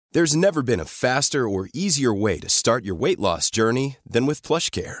There's never been a faster or easier way to start your weight loss journey than with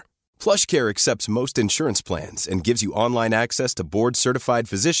PlushCare. PlushCare accepts most insurance plans and gives you online access to board-certified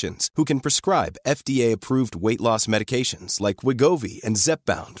physicians who can prescribe FDA-approved weight loss medications like Wegovy and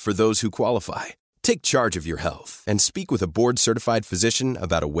Zepbound for those who qualify. Take charge of your health and speak with a board-certified physician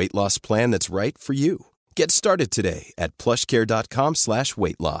about a weight loss plan that's right for you. Get started today at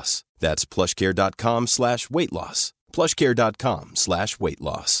plushcare.com/weight-loss. That's plushcare.com/weight-loss.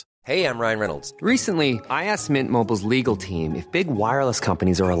 plushcare.com/weight-loss. Hey, I'm Ryan Reynolds. Recently, I asked Mint Mobile's legal team if big wireless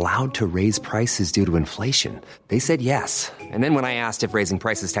companies are allowed to raise prices due to inflation. They said yes. And then when I asked if raising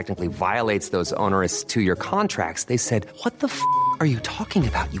prices technically violates those onerous two-year contracts, they said, "What the f*** are you talking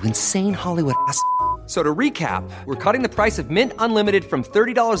about, you insane Hollywood ass f- So to recap, we're cutting the price of Mint Unlimited from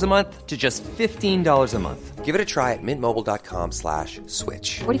 $30 a month to just $15 a month. Give it a try at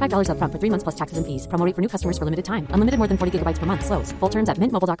mintmobile.com/switch. $45 up front for 3 months plus taxes and fees. Promo rate for new customers for limited time. Unlimited more than 40 gigabytes per month. Slows full terms at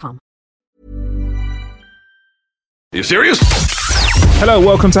mintmobile.com. Are you serious? Hello,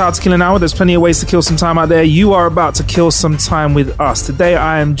 welcome to How to Kill an Hour. There's plenty of ways to kill some time out there. You are about to kill some time with us. Today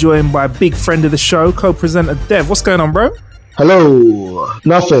I am joined by a big friend of the show, co-presenter Dev. What's going on, bro? Hello.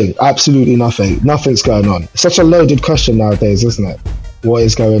 Nothing. Absolutely nothing. Nothing's going on. It's such a loaded question nowadays, isn't it? What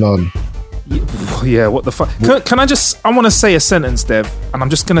is going on? Yeah, what the fuck? Can I want to say a sentence, Dev, and I'm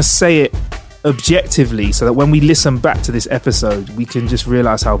just going to say it objectively so that when we listen back to this episode, we can just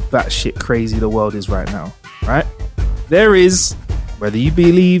realize how batshit crazy the world is right now, right? There is, whether you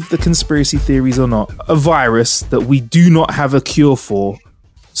believe the conspiracy theories or not, a virus that we do not have a cure for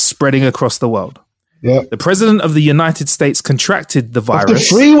spreading across the world. Yep. The president of the United States contracted the virus. Of the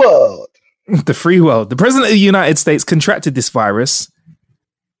free world. The free world. The president of the United States contracted this virus,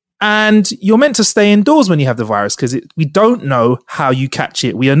 and you're meant to stay indoors when you have the virus because we don't know how you catch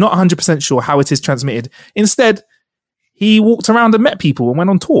it. We are not 100% sure how it is transmitted. Instead, he walked around and met people and went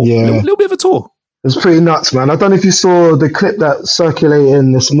on tour. Yeah. A little bit of a tour. It's pretty nuts, man. I don't know if you saw the clip that's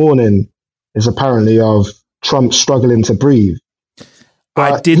circulating this morning is apparently of Trump struggling to breathe.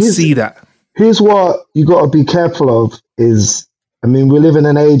 I did see that. Here's what you got to be careful of is, I mean, we live in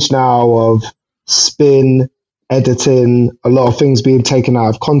an age now of spin, editing, a lot of things being taken out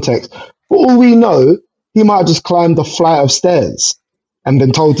of context. For all we know, he might have just climbed a flight of stairs and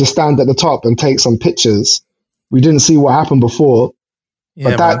been told to stand at the top and take some pictures. We didn't see what happened before.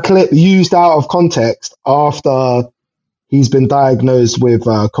 But that clip used out of context after he's been diagnosed with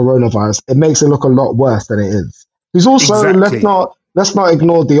coronavirus, it makes it look a lot worse than it is. He's also, let's not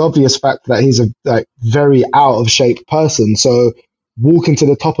ignore the obvious fact that he's a very out of shape person. So walking to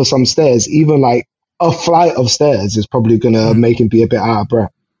the top of some stairs, even like a flight of stairs, is probably going to make him be a bit out of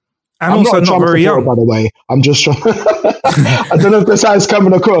breath. And I'm also not very young, by the way. I'm just trying. I don't know if this is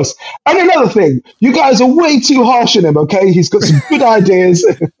coming across. And another thing, you guys are way too harsh on him. Okay, he's got some good ideas.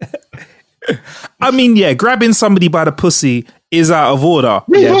 I mean, yeah, grabbing somebody by the pussy is out of order.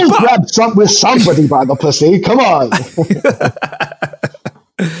 We will grab somebody by the pussy. Come on.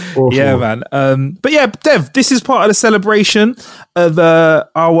 Yeah, man. But yeah, Dev, this is part of the celebration of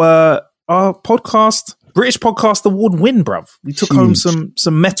our podcast, British Podcast Award win, bruv. We took home some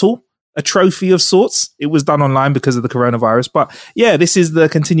metal, a trophy of sorts. It was done online because of the coronavirus. But yeah, this is the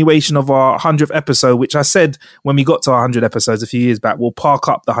continuation of our 100th episode, which I said when we got to our 100 episodes a few years back, we'll park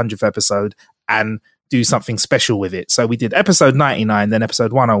up the 100th episode and do something special with it. So we did episode 99, then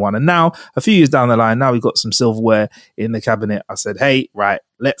episode 101. And now, a few years down the line, now we've got some silverware in the cabinet. I said, hey, right,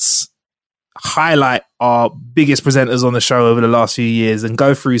 let's highlight our biggest presenters on the show over the last few years and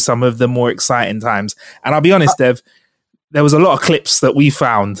go through some of the more exciting times. And I'll be honest, Dev, there was a lot of clips that we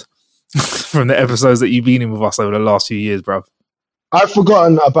found from the episodes that you've been in with us over the last few years, bro. I've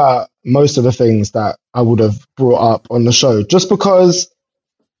forgotten about most of the things that I would have brought up on the show, just because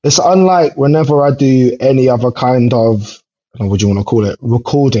it's unlike whenever I do any other kind of, what do you want to call it,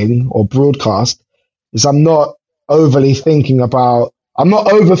 recording or broadcast, is I'm not overthinking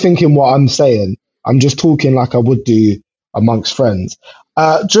what I'm saying. I'm just talking like I would do amongst friends.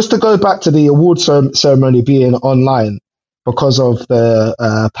 Just to go back to the award ceremony being online because of the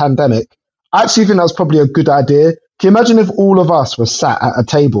pandemic, I actually think that's probably a good idea. Can you imagine if all of us were sat at a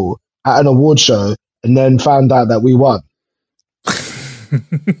table at an award show and then found out that we won?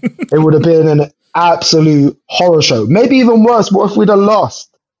 It would have been an absolute horror show. Maybe even worse. What if we'd have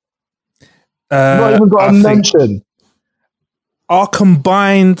lost? Not even got a mention. Our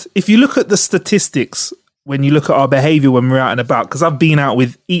combined, if you look at the statistics, when you look at our behavior when we're out and about, because I've been out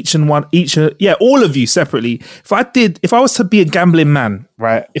with all of you separately. If I was to be a gambling man,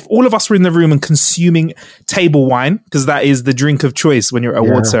 right? If all of us were in the room and consuming table wine, because that is the drink of choice when you're at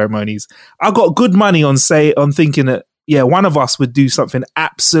award ceremonies, I got good money on thinking that, yeah, one of us would do something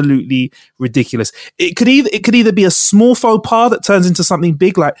absolutely ridiculous. It could either be a small faux pas that turns into something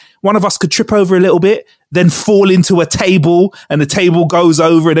big, like one of us could trip over a little bit, then fall into a table and the table goes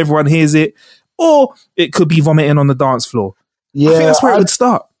over and everyone hears it, or it could be vomiting on the dance floor. Yeah, I think that's where it would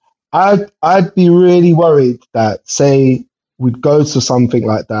start. I'd be really worried that, say, we'd go to something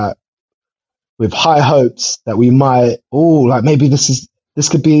like that with high hopes that we might, like maybe this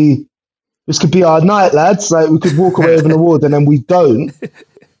could be our night, lads. Like we could walk away with an award, and then we don't.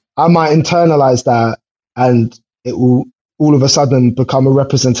 I might internalize that, and it will all of a sudden become a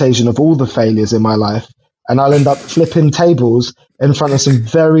representation of all the failures in my life, and I'll end up flipping tables in front of some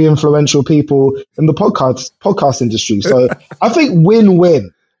very influential people in the podcast industry. So I think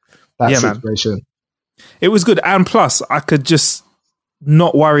win-win that situation. Man. It was good, and plus I could just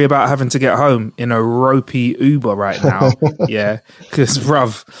not worry about having to get home in a ropey Uber right now. Yeah, because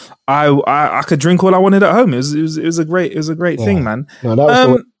bruv, I could drink all I wanted at home. It was a great thing, man. No, that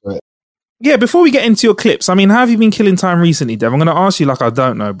was great. Yeah, before we get into your clips, I mean, how have you been killing time recently, Dev? I'm going to ask you like I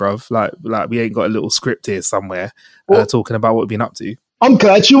don't know, bruv. Like we ain't got a little script here somewhere talking about what we've been up to. I'm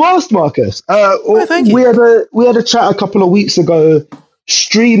glad you asked, Marcus. Thank you. We had a chat a couple of weeks ago.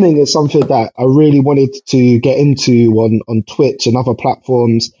 Streaming is something that I really wanted to get into on Twitch and other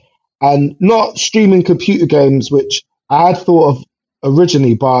platforms, and not streaming computer games, which I had thought of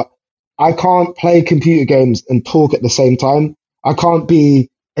originally, but I can't play computer games and talk at the same time. I can't be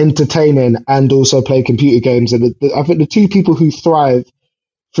entertaining and also play computer games. And I think the two people who thrive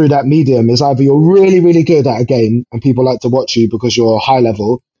through that medium is either you're really, really good at a game and people like to watch you because you're high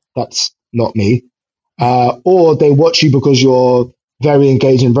level. That's not me. Or they watch you because you're very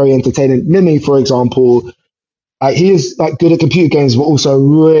engaging, very entertaining. Mimi, for example, he is like good at computer games, but also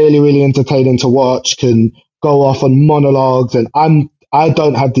really, really entertaining to watch, can go off on monologues, and I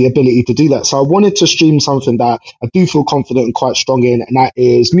don't have the ability to do that. So I wanted to stream something that I do feel confident and quite strong in, and that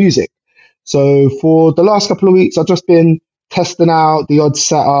is music. So for the last couple of weeks, I've just been testing out the odd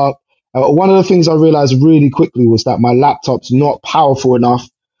setup. One of the things I realized really quickly was that my laptop's not powerful enough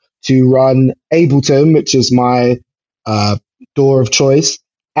to run Ableton, which is my DAW of choice,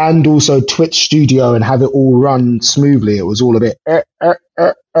 and also Twitch Studio, and have it all run smoothly. It was all a bit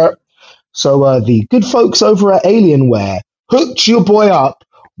So the good folks over at Alienware hooked your boy up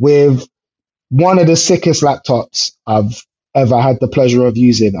with one of the sickest laptops I've ever had the pleasure of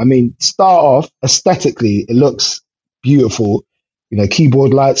using. I mean, start off aesthetically, it looks beautiful. You know,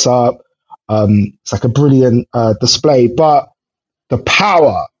 keyboard lights up. It's like a brilliant display, but the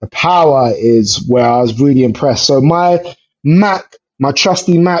power is where I was really impressed. So my Mac, my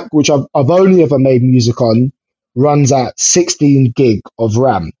trusty Mac, which I've only ever made music on, runs at 16 gig of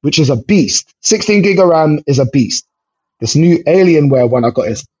RAM, which is a beast. 16 gig of RAM is a beast. This new Alienware one I got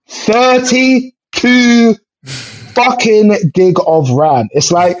is 32 fucking gig of RAM.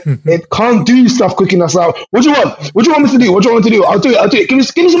 It's like, it can't do stuff quick enough. Like, what do you want? What do you want me to do? What do you want me to do? I'll do it. Give me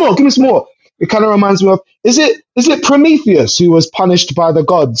some more. It kind of reminds me of, is it Prometheus who was punished by the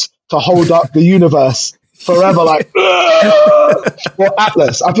gods to hold up the universe forever, like, or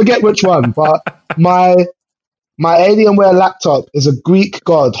Atlas? I forget which one, but my Alienware laptop is a Greek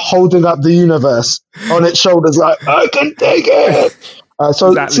god holding up the universe on its shoulders, like, I can take it.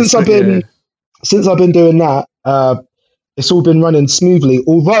 So since I've been doing that, it's all been running smoothly.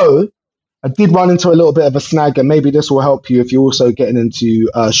 Although I did run into a little bit of a snag, and maybe this will help you if you're also getting into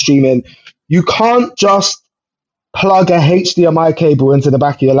streaming. You can't just plug a HDMI cable into the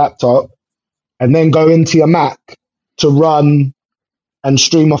back of your laptop and then go into your Mac to run and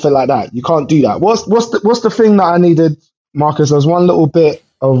stream off it like that. You can't do that. What's the thing that I needed, Marcus? There's one little bit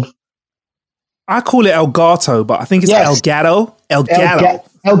of, I call it Elgato, but I think it's Elgato. Elgato.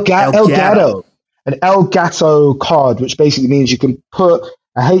 An Elgato card, which basically means you can put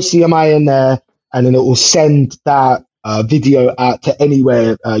a HDMI in there and then it will send that video out to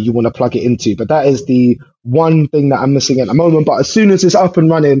anywhere you want to plug it into. But that is the one thing that I'm missing at the moment. But as soon as it's up and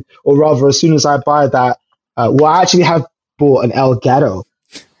running, or rather as soon as I buy that, I actually have bought an Elgato,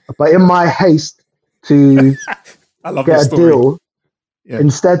 but in my haste to get a deal,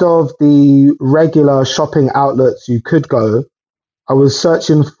 instead of the regular shopping outlets you could go, I was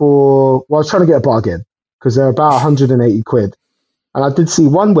searching for, I was trying to get a bargain because they're about 180 quid. And I did see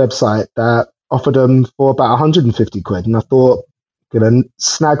one website that offered them for about 150 quid. And I thought, I'm going to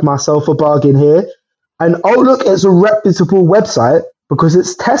snag myself a bargain here. And oh, look, it's a reputable website because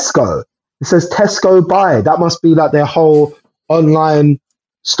it's Tesco. It says Tesco Buy. That must be like their whole online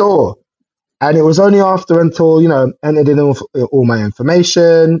store. And it was only after until, entered in all my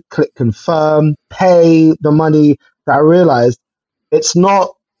information, click confirm, pay the money, that I realized it's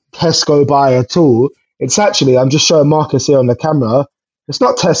not Tesco Buy at all. It's actually, I'm just showing Marcus here on the camera. It's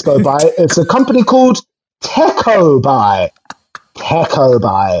not Tesco Buy. It's a company called Techo Buy. Techo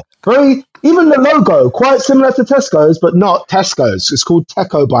Buy. Even the logo, quite similar to Tesco's, but not Tesco's. It's called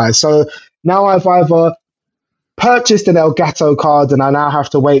Techo Buy. So now I've either purchased an Elgato card and I now have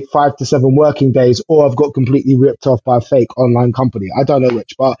to wait 5 to 7 working days, or I've got completely ripped off by a fake online company. I don't know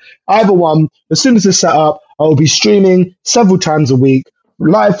which, but either one, as soon as it's set up, I will be streaming several times a week,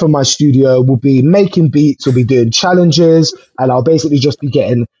 live from my studio. We'll be making beats, we'll be doing challenges, and I'll basically just be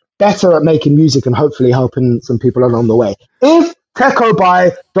getting better at making music and hopefully helping some people along the way. If Techo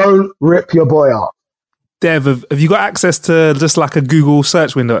Buy don't rip your boy off. Dev, have you got access to just like a Google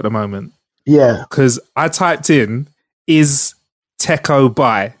search window at the moment? Yeah. Because I typed in, is Techo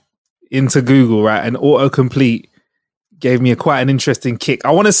Buy into Google, right? And autocomplete gave me quite an interesting kick.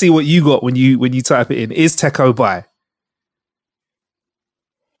 I want to see what you got when you type it in. Is Techo Buy?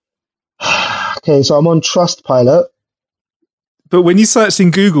 Okay, so I'm on Trustpilot. But when you searched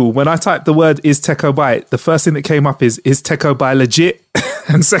in Google, when I typed the word is Techo Buy, the first thing that came up is Techo Buy legit?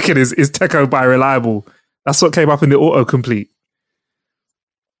 And second is Techo Buy reliable? That's what came up in the autocomplete.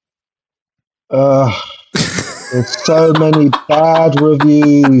 There's so many bad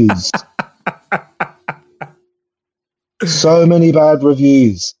reviews. So many bad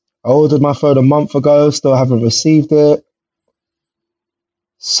reviews. I ordered my phone a month ago, still haven't received it.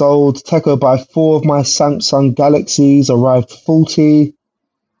 Sold Techo Buy 4 of my Samsung Galaxies, arrived faulty.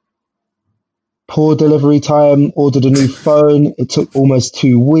 Poor delivery time, ordered a new phone. It took almost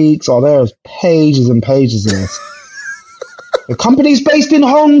 2 weeks. Oh, there's pages and pages of this. The company's based in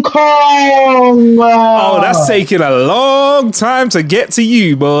Hong Kong. Oh, that's taking a long time to get to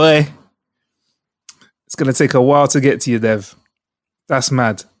you, boy. It's going to take a while to get to you, Dev. That's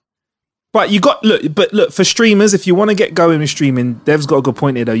mad. But look, for streamers, if you want to get going with streaming, Dev's got a good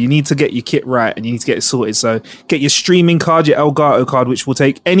point here, though. You need to get your kit right and you need to get it sorted. So get your streaming card, your Elgato card, which will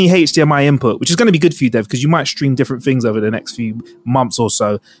take any HDMI input, which is going to be good for you, Dev, because you might stream different things over the next few months or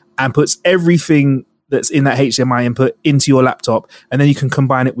so, and puts everything that's in that HDMI input into your laptop, and then you can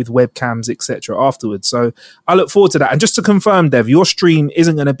combine it with webcams, etc. afterwards. So I look forward to that. And just to confirm, Dev, your stream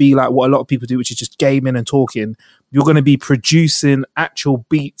isn't going to be like what a lot of people do, which is just gaming and talking. You're going to be producing actual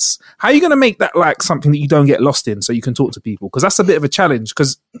beats. How are you going to make that like something that you don't get lost in so you can talk to people? Because that's a bit of a challenge,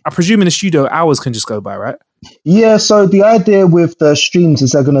 because I presume in the studio, hours can just go by, right? Yeah, so the idea with the streams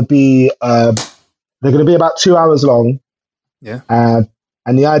is they're going to be about 2 hours long. Yeah.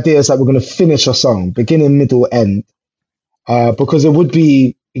 And the idea is that we're going to finish a song, beginning, middle, end, because it would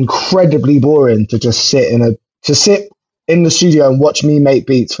be incredibly boring to just sit in the studio and watch me make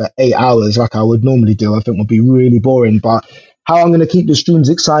beats for 8 hours like I would normally do. I think would be really boring. But how I'm going to keep the streams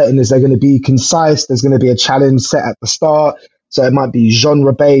exciting is they're going to be concise. There's going to be a challenge set at the start. So it might be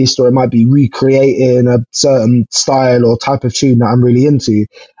genre based, or it might be recreating a certain style or type of tune that I'm really into.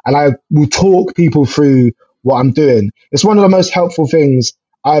 And I will talk people through what I'm doing. It's one of the most helpful things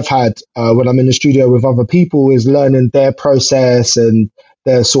I've had when I'm in the studio with other people, is learning their process and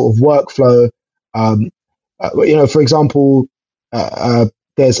their sort of workflow. For example,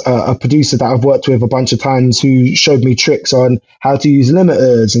 there's a producer that I've worked with a bunch of times who showed me tricks on how to use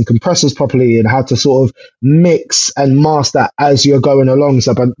limiters and compressors properly and how to sort of mix and master as you're going along.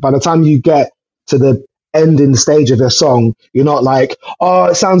 So by the time you get to the ending stage of a song, you're not like, oh,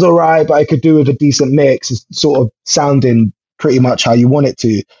 it sounds all right, but I could do with a decent mix. It's sort of sounding pretty much how you want it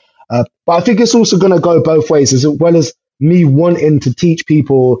to. But I think it's also going to go both ways, as well as me wanting to teach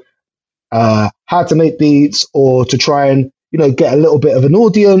people how to make beats, or to try and, get a little bit of an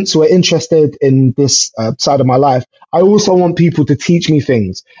audience who are interested in this side of my life. I also want people to teach me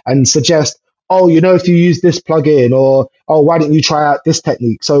things and suggest, oh, if you use this plugin, or, oh, why don't you try out this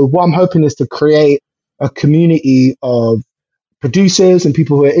technique? So what I'm hoping is to create a community of producers and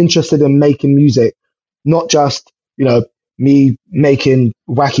people who are interested in making music, not just, me making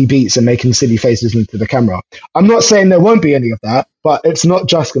wacky beats and making silly faces into the camera. I'm not saying there won't be any of that, but it's not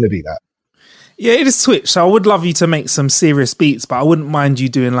just going to be that. Yeah, it is Twitch. So I would love you to make some serious beats, but I wouldn't mind you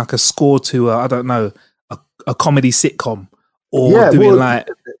doing like a score to, I don't know, a comedy sitcom, or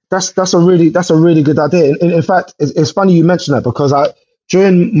that's a really good idea. In fact, it's funny you mention that, because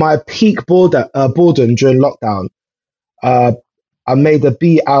during my peak boredom during lockdown, I made a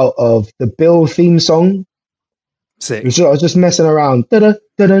beat out of the Bill theme song. Sick. I was just messing around.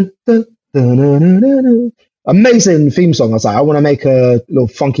 Amazing theme song. I was like, I want to make a little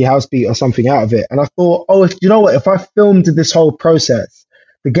funky house beat or something out of it. And I thought, you know what? If I filmed this whole process,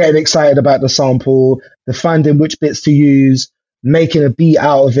 the getting excited about the sample, the finding which bits to use, making a beat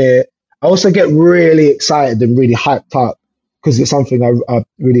out of it, I also get really excited and really hyped up because it's something I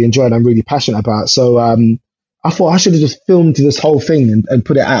really enjoy and I'm really passionate about. So I thought I should have just filmed this whole thing and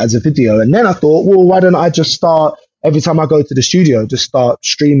put it out as a video. And then I thought, well, why don't I just start, every time I go to the studio, just start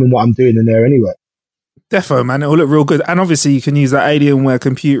streaming what I'm doing in there anyway. Defo, man. It'll look real good. And obviously you can use that Alienware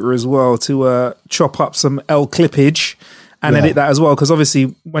computer as well to chop up some L clippage and edit that as well. Because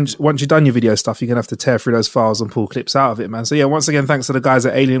obviously once you've done your video stuff, you're going to have to tear through those files and pull clips out of it, man. So yeah, once again, thanks to the guys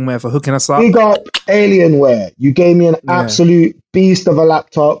at Alienware for hooking us up. Big up Alienware. You gave me an absolute beast of a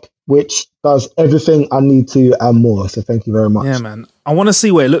laptop, which does everything I need to and more. So thank you very much. Yeah, man. I want to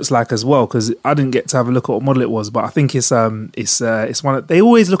see what it looks like as well, because I didn't get to have a look at what model it was, but I think it's one of, they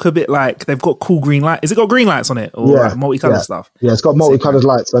always look a bit like they've got cool green light. Has it got green lights on it or like multicolored stuff? Yeah, it's got multicolored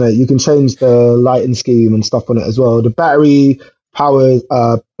lights on it. You can change the lighting scheme and stuff on it as well. The battery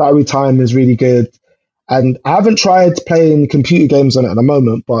time is really good. And I haven't tried playing computer games on it at the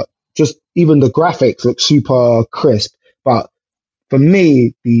moment, but just even the graphics look super crisp. But for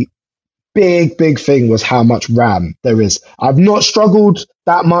me, the big thing was how much RAM there is. I've not struggled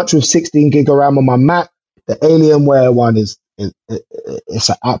that much with 16 gig of RAM on my Mac. The Alienware one it's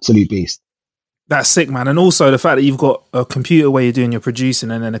an absolute beast. That's sick, man. And also the fact that you've got a computer where you're doing your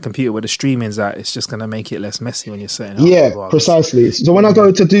producing and then a computer where the streaming's at, it's just going to make it less messy when you're setting up. Yeah, precisely. So when I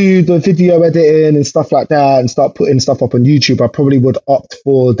go to do the video editing and stuff like that and start putting stuff up on YouTube, I probably would opt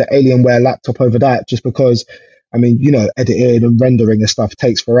for the Alienware laptop over that, just because, I mean, you know, editing and rendering and stuff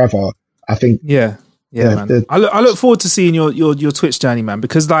takes forever. I think, man. I look forward to seeing your Twitch journey, man,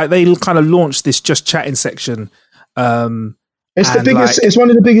 because like they kind of launched this just chatting section. It's the biggest. It's one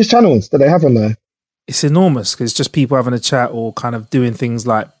of the biggest channels that they have on there. It's enormous because it's just people having a chat or kind of doing things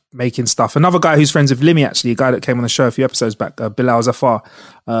like making stuff. Another guy who's friends with Limmy, actually, a guy that came on the show a few episodes back, Bilal Zafar.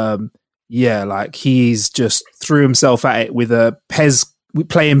 Like he's just threw himself at it with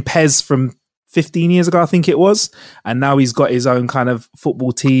playing Pez from 15 years ago, I think it was. And now he's got his own kind of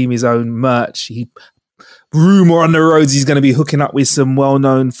football team, his own merch. Rumor on the roads, he's going to be hooking up with some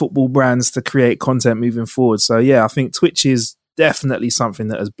well-known football brands to create content moving forward. So yeah, I think Twitch is definitely something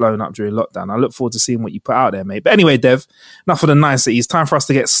that has blown up during lockdown. I look forward to seeing what you put out there, mate. But anyway, Dev, enough of the niceties. Time for us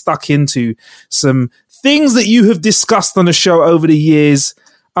to get stuck into some things that you have discussed on the show over the years.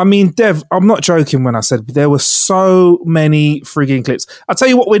 I mean, Dev, I'm not joking when I said there were so many frigging clips. I'll tell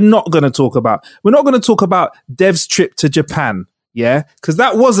you what we're not going to talk about. We're not going to talk about Dev's trip to Japan, yeah? Because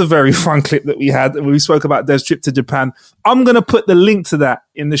that was a very fun clip that we had when we spoke about Dev's trip to Japan. I'm going to put the link to that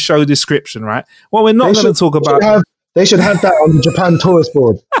in the show description, right? What we're not going to talk about... They should have that on the Japan Tourist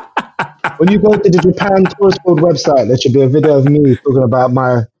Board. When you go to the Japan Tourist Board website, there should be a video of me talking about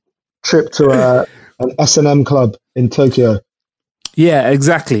my trip to an S&M club in Tokyo. Yeah,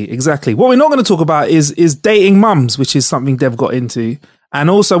 exactly. What we're not going to talk about is dating mums, which is something Dev got into. And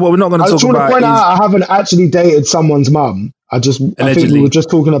also what we're not going to talk about is... I haven't actually dated someone's mum. I think we were just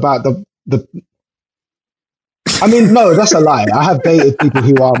talking about the I mean, no, that's a lie. I have dated people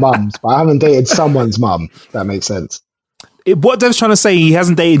who are mums, but I haven't dated someone's mum. If that makes sense. What Dev's trying to say, he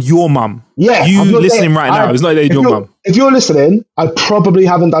hasn't dated your mum. Yeah. You listening right now, he's not dated your mum. If you're listening, I probably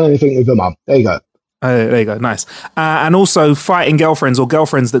haven't done anything with your mum. There you go. There you go. Nice. And also fighting girlfriends or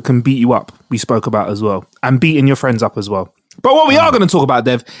girlfriends that can beat you up, we spoke about as well. And beating your friends up as well. But what we are going to talk about,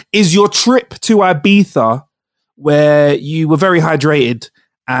 Dev, is your trip to Ibiza, where you were very hydrated.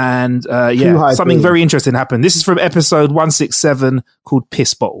 And something very interesting happened. This is from episode 167 called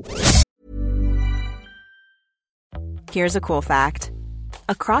Piss Bottle. Here's a cool fact.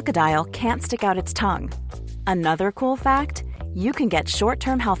 A crocodile can't stick out its tongue. Another cool fact, you can get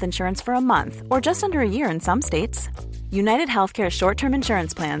short-term health insurance for a month or just under a year in some states. United Healthcare short-term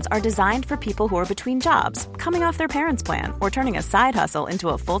insurance plans are designed for people who are between jobs, coming off their parents' plan, or turning a side hustle into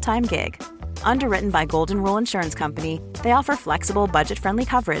a full-time gig. Underwritten by Golden Rule Insurance Company, they offer flexible, budget-friendly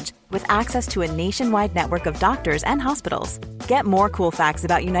coverage with access to a nationwide network of doctors and hospitals. Get more cool facts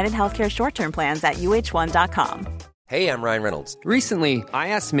about United Healthcare short-term plans at uh1.com. Hey, I'm Ryan Reynolds. Recently, I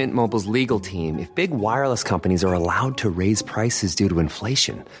asked Mint Mobile's legal team if big wireless companies are allowed to raise prices due to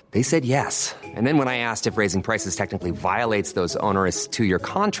inflation. They said yes. And then when I asked if raising prices technically violates those onerous 2-year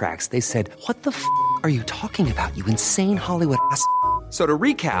contracts, they said, "What the f*** are you talking about, you insane Hollywood ass?" So to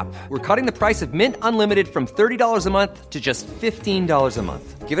recap, we're cutting the price of Mint Unlimited from $30 a month to just $15 a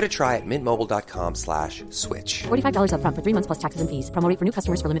month. Give it a try at mintmobile.com/switch. $45 up front for 3 months plus taxes and fees. Promo rate for new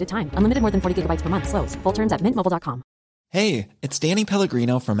customers for limited time. Unlimited more than 40 gigabytes per month. Slows full terms at mintmobile.com. Hey, it's Danny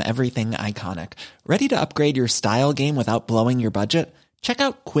Pellegrino from Everything Iconic. Ready to upgrade your style game without blowing your budget? Check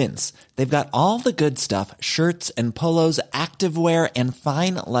out Quince. They've got all the good stuff, shirts and polos, activewear, and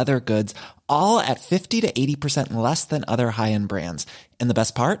fine leather goods, all at 50 to 80% less than other high-end brands. And the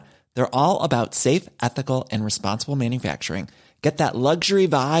best part? They're all about safe, ethical, and responsible manufacturing. Get that luxury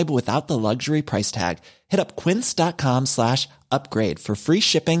vibe without the luxury price tag. Hit up quince.com/upgrade for free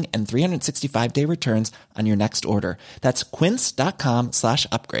shipping and 365-day returns on your next order. That's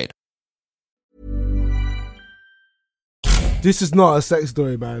quince.com/upgrade. This is not a sex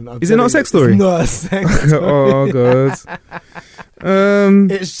story, man. Is it not a sex story? It's not a sex story. Oh, God.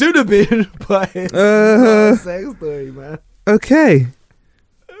 It should have been, but it's not a sex story, man. Okay.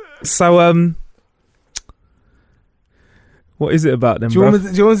 So, what is it about them, bro?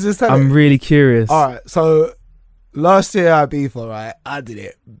 Do you want to just tell I'm it? really curious. All right, so last year at FIFA, right, I did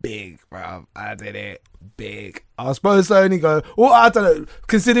it big, bro. I did it big. I was supposed to only go, well, I don't know,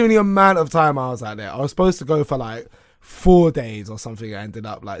 considering the amount of time I was out there, I was supposed to go for like 4 days or something. I ended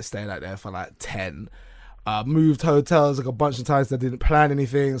up like staying out there for like 10. Moved hotels like a bunch of times. I didn't plan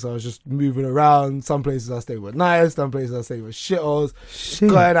anything, so I was just moving around. Some places I stayed with nice, some places I stayed with shitholes.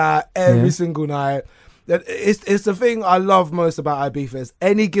 Going out every single night. It's the thing I love most about Ibiza is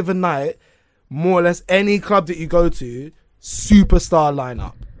any given night, more or less any club that you go to, superstar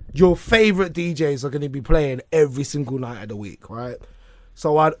lineup. Your favourite DJs are going to be playing every single night of the week, right?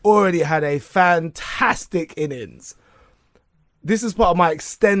 So I'd already had a fantastic innings. This is part of my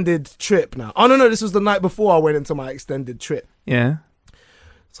extended trip now. Oh, no, this was the night before I went into my extended trip. Yeah.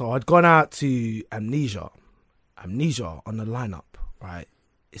 So I'd gone out to Amnesia on the lineup, right?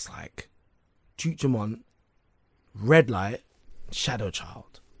 It's like Duke Jamont, Red Light, Shadow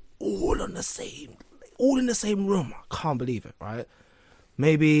Child, all in the same room. I can't believe it, right?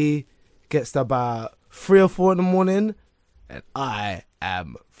 Maybe gets to about 3 or 4 in the morning, and I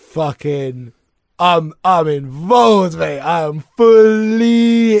am fucking... I'm involved, mate. I am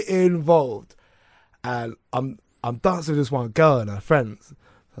fully involved. And I'm dancing with this one girl and her friends.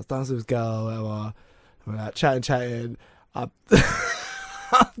 I was dancing with this girl, whatever. We're like chatting. I'm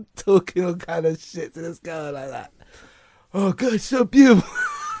talking all kind of shit to this girl like that. Oh, God, you're so beautiful.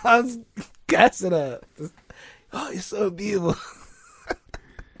 I was gassing her. Oh, you're so beautiful.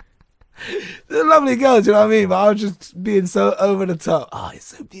 She's a lovely girl, do you know what I mean? But I was just being so over the top. Oh, you're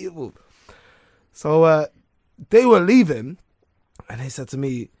so beautiful. So they were leaving, and they said to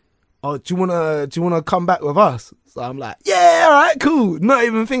me, "Oh, do you wanna come back with us?" So I'm like, "Yeah, all right, cool." Not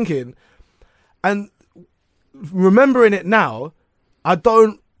even thinking. And remembering it now, I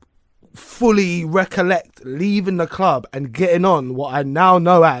don't fully recollect leaving the club and getting on what I now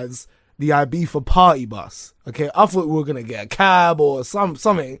know as the Ibiza party bus. Okay, I thought we were gonna get a cab or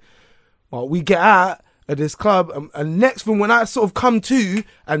something. Well, we get out at this club, and next thing, when I sort of come to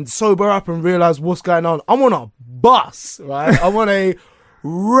and sober up and realise what's going on, I'm on a bus, right? I'm on a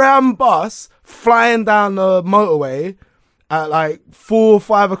ram bus flying down the motorway at like 4 or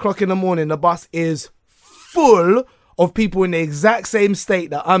 5 o'clock in the morning. The bus is full of people in the exact same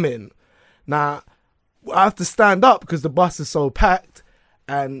state that I'm in. Now, I have to stand up because the bus is so packed,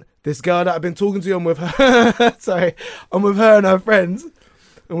 and this girl that I've been talking to, I'm with her, I'm with her and her friends,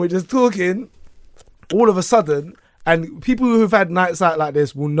 and we're just talking. All of a sudden, and people who've had nights out like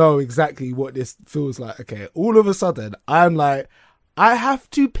this will know exactly what this feels like. Okay, all of a sudden, I'm like, I have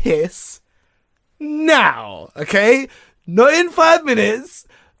to piss now. Okay, not in 5 minutes,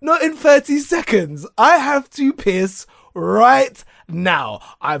 not in 30 seconds. I have to piss right now.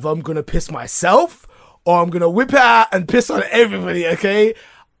 Either I'm gonna piss myself, or I'm gonna whip it out and piss on everybody. Okay,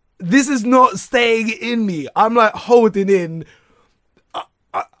 this is not staying in me. I'm like holding in.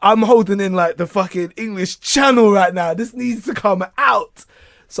 I'm holding in like the fucking English Channel right now. This needs to come out.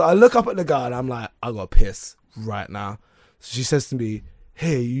 So I look up at the guy and I'm like, I gotta piss right now. So she says to me,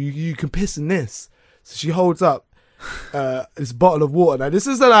 hey, you can piss in this. So she holds up this bottle of water. Now this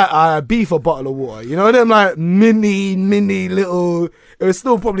is like a beef bottle of water. You know them like mini little. It would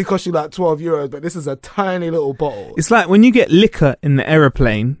still probably cost you like €12, but this is a tiny little bottle. It's like when you get liquor in the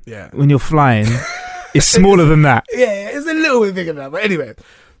aeroplane. Yeah. When you're flying. It's smaller than that. Yeah, it's a little bit bigger than that. But anyway,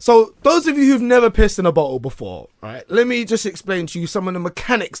 so those of you who've never pissed in a bottle before, right, let me just explain to you some of the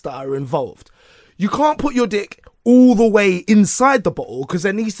mechanics that are involved. You can't put your dick all the way inside the bottle because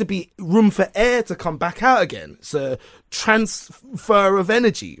there needs to be room for air to come back out again. It's a transfer of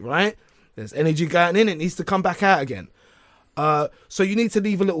energy, right? There's energy going in, it needs to come back out again. So you need to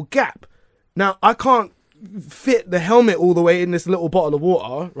leave a little gap. Now, I can't fit the helmet all the way in this little bottle of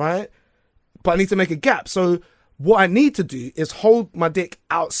water, right? But I need to make a gap. So what I need to do is hold my dick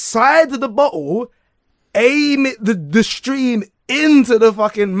outside of the bottle, aim it, the stream into the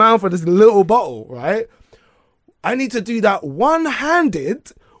fucking mouth of this little bottle, right? I need to do that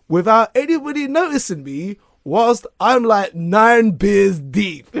one-handed without anybody noticing me whilst I'm like 9 beers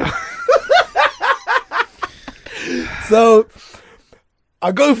deep. So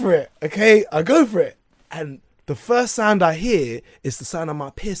I go for it, okay? I go for it. And the first sound I hear is the sound of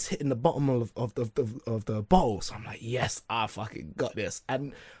my piss hitting the bottom of the bowl. So I'm like, yes, I fucking got this.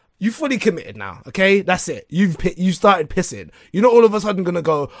 And you fully committed now, okay? That's it. You started pissing. You're not all of a sudden going to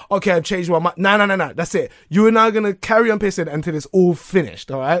go, okay, I've changed my mind. No. That's it. You are now going to carry on pissing until it's all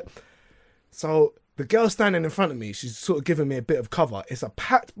finished, all right? So the girl standing in front of me, she's sort of giving me a bit of cover. It's a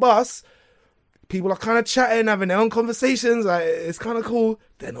packed bus. People are kind of chatting, having their own conversations. Like, it's kind of cool.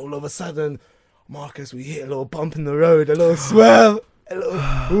 Then all of a sudden, Marcus, we hit a little bump in the road, a little swerve, a little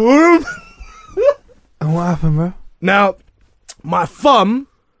whoop. And what happened, bro? Now, my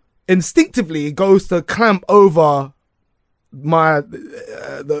instinctively goes to clamp over my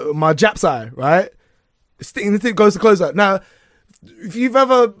Jap's eye, right? It goes to close that. Now, if you've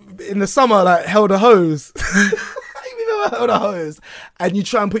ever in the summer like held a hose, and you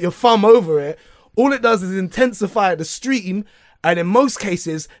try and put your thumb over it, all it does is intensify the stream, and in most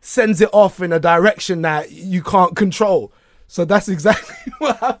cases sends it off in a direction that you can't control. So that's exactly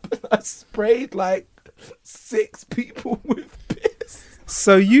what happened. I sprayed like 6 people with piss.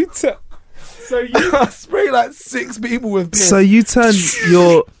 I sprayed like 6 people with piss. So you turned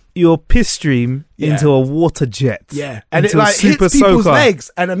your piss stream into a water jet. Yeah. And it like hits people's legs.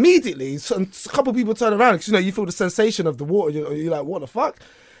 And immediately, a couple of people turn around because, you feel the sensation of the water. You're like, what the fuck?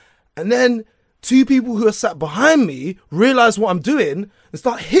 And then 2 people who are sat behind me realize what I'm doing and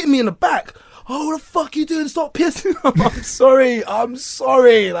start hitting me in the back. Oh, what the fuck are you doing? Stop pissing. I'm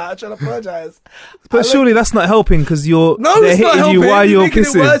sorry. Like, I'm trying to apologize. But surely that's not helping because they're hitting helping you while you're making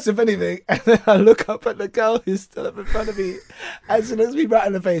pissing. It worse, if anything. And then I look up at the girl who's still up in front of me, and she looks me right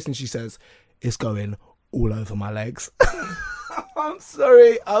in the face and she says, "It's going all over my legs." I'm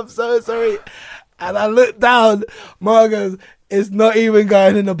sorry. I'm so sorry. And I look down. Marcus, it's not even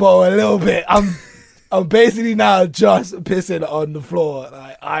going in the bowl a little bit. I'm basically now just pissing on the floor.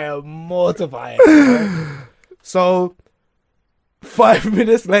 Like, I am mortified. Right? So 5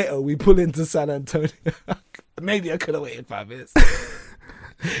 minutes later, we pull into San Antonio. Maybe I could have waited 5 minutes.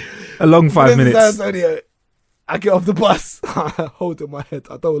 A long 5 minutes. San Antonio. I get off the bus. I hold in my head.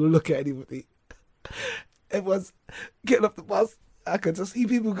 I don't want to look at anybody. It was getting off the bus. I could just see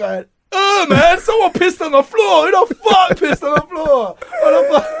people going, "Oh man, someone pissed on the floor. Who the fuck pissed on the floor? What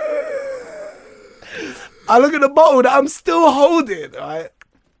the fuck?" I look at the bottle that I'm still holding, right?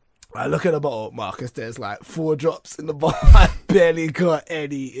 I look at the bottle, Marcus, there's like 4 drops in the bottle. I barely got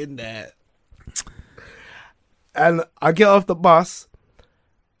any in there. And I get off the bus,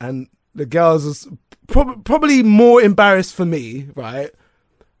 and the girls was probably more embarrassed for me, right?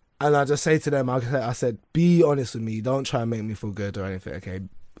 And I just say to them, I said, be honest with me. Don't try and make me feel good or anything, okay?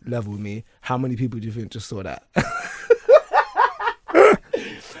 Level with me. How many people do you think just saw that?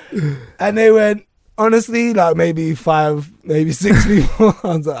 And they went, honestly, like maybe 5, maybe 6 people.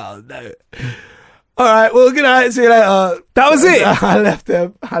 I was like, oh no. All right, well, good night. See you later. That was it. I left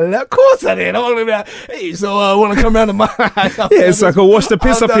them. Of course I did. I'm not going to be like, hey, so I want to come round to mine. Yeah, it's like, wash the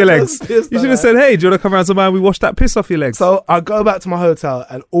piss off your legs. You should have said, hey, do you want to come round to mine? We wash that piss off your legs. So I go back to my hotel,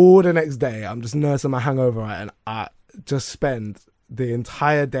 and all the next day, I'm just nursing my hangover, right? And I just spend the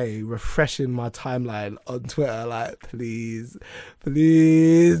entire day refreshing my timeline on Twitter, like, please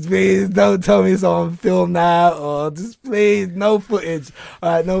don't tell me someone filmed that, or just please no footage. All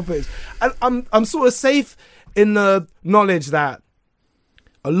right, no footage. And I'm sort of safe in the knowledge that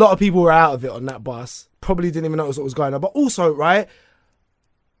a lot of people were out of it on that bus, probably didn't even notice what was going on. But also, right,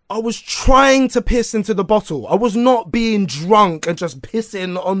 I was trying to piss into the bottle. I was not being drunk and just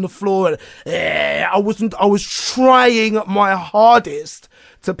pissing on the floor. I was trying my hardest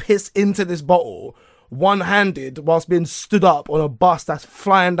to piss into this bottle one-handed whilst being stood up on a bus that's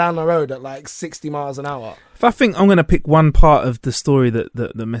flying down the road at like 60 miles an hour. If I think I'm going to pick one part of the story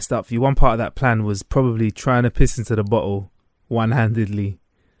that messed up for you, one part of that plan was probably trying to piss into the bottle one-handedly.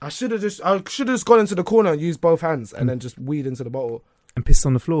 I should have just gone into the corner and used both hands and then just weed into the bottle. And pissed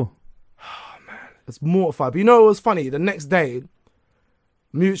on the floor. Oh, man. It's mortified. But you know what was funny? The next day,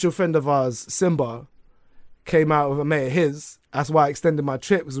 mutual friend of ours, Simba, came out with a mate of his. That's why I extended my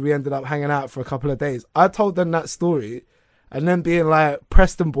trip, because we ended up hanging out for a couple of days. I told them that story, and then being like,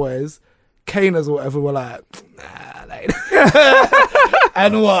 Preston boys, Caners or whatever, were like, nah, like...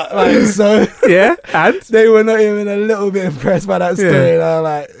 And what? Like, so... Yeah, and? They were not even a little bit impressed by that story. Yeah. And I was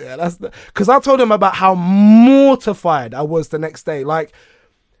like, yeah, that's... Because I told them about how mortified I was the next day. Like,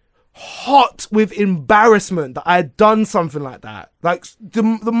 hot with embarrassment that I had done something like that. Like,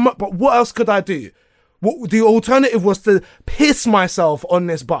 but what else could I do? The alternative was to piss myself on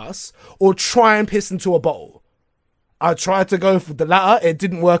this bus or try and piss into a bottle. I tried to go for the latter. It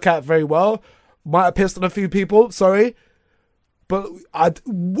didn't work out very well. Might have pissed on a few people, sorry. But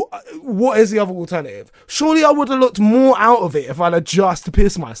what is the other alternative? Surely I would have looked more out of it if I'd have just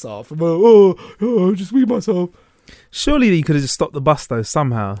pissed myself. Just wee myself. Surely you could have just stopped the bus though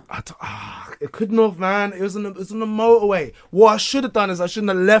somehow. It couldn't have, man. It was on the motorway. What I should have done is I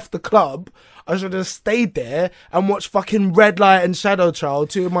shouldn't have left the club. I should have stayed there and watched fucking Red Light and Shadow Child,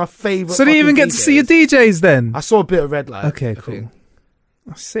 two of my favourite. So did you even get to see your DJs then? I saw a bit of Red Light. Okay, cool.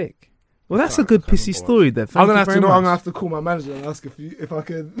 That's sick. Well, that's a good pissy story there. I'm gonna have to call my manager and ask if I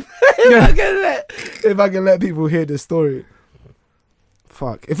can if I can let people hear this story.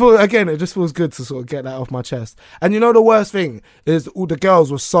 Fuck. It just feels good to sort of get that off my chest. And you know the worst thing is all the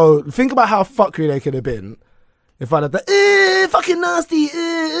girls were so. Think about how fuckery they could have been if I'd have done, fucking nasty,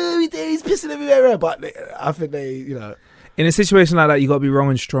 he's pissing everywhere. But I think they, you know. In a situation like that, you got to be wrong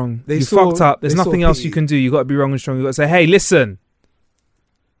and strong. You fucked up. There's nothing else you can do. You got to be wrong and strong. You got to say, hey, listen.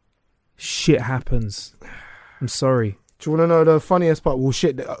 Shit happens. I'm sorry. Do you want to know the funniest part? Well,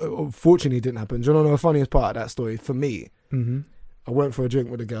 shit, fortunately didn't happen. Do you want to know the funniest part of that story? For me, I went for a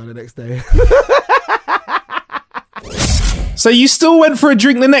drink with a girl the next day. So you still went for a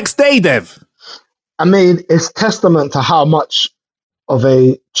drink the next day, Dev? I mean, it's testament to how much of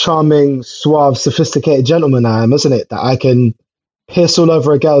a charming, suave, sophisticated gentleman I am, isn't it? That I can piss all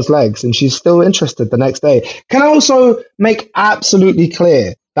over a girl's legs and she's still interested the next day. Can I also make absolutely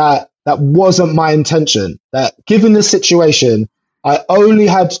clear that that wasn't my intention? That given the situation, I only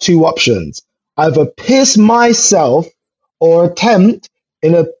had two options. Either piss myself or attempt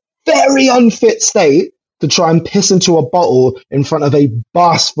in a very unfit state to try and piss into a bottle in front of a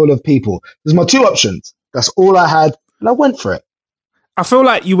bus full of people. There's my two options. That's all I had, and I went for it. I feel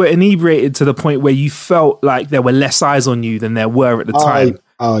like you were inebriated to the point where you felt like there were less eyes on you than there were at the time.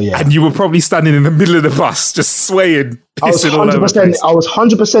 Oh, yeah. And you were probably standing in the middle of the bus, just swaying, pissing all over the place. I was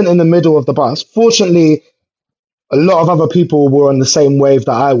 100% in the middle of the bus. Fortunately, a lot of other people were on the same wave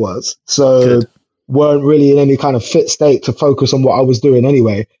that I was, so weren't really in any kind of fit state to focus on what I was doing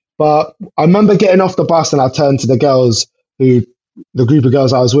anyway. But I remember getting off the bus and I turned to the group of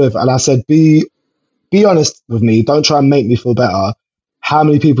girls I was with, and I said, be honest with me. Don't try and make me feel better. How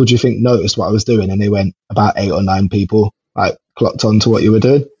many people do you think noticed what I was doing? And they went, about 8 or 9 people, like, clocked on to what you were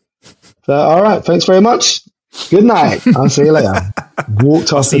doing. So, all right, thanks very much. Good night. I'll see you later.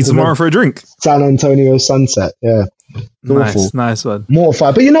 Walked off. I'll see you tomorrow for a drink. San Antonio sunset. Yeah. Nice one.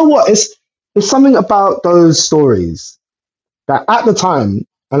 Mortified. But you know what? It's something about those stories that at the time,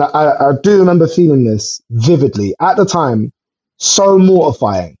 and I do remember feeling this vividly, at the time, so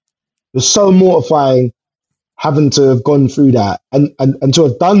mortifying. It was so mortifying having to have gone through that and to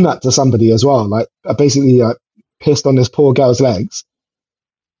have done that to somebody as well. Like, I basically pissed on this poor girl's legs.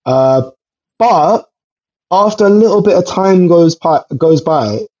 But after a little bit of time goes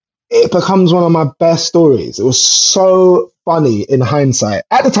by, it becomes one of my best stories. It was so funny in hindsight.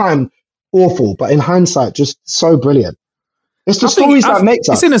 At the time, awful, but in hindsight, just so brilliant. It's the stories that makes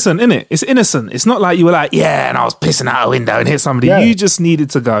us. It's innocent, isn't it? It's innocent. It's not like you were like, yeah, and I was pissing out a window and hit somebody. Yeah. You just needed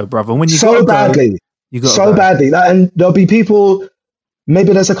to go, brother. When you so badly, badly. And there'll be people.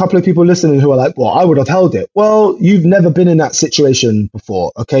 Maybe there's a couple of people listening who are like, well, I would have held it. Well, you've never been in that situation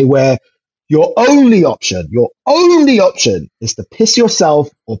before, okay? Where your only option is to piss yourself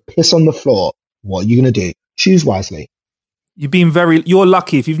or piss on the floor. What are you going to do? Choose wisely. You're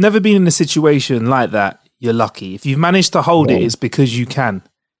lucky. If you've never been in a situation like that, you're lucky. If you've managed to hold it, it's because you can.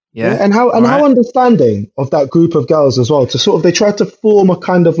 Yeah. And how understanding of that group of girls as well, to sort of, they tried to form a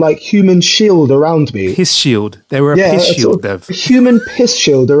kind of like human shield around me. Piss shield. They were a piss shield, Dev. A human piss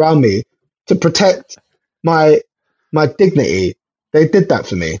shield around me to protect my dignity. They did that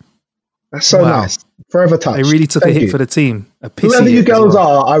for me. That's so nice. Forever touched. They really took a hit for the team. Whoever you girls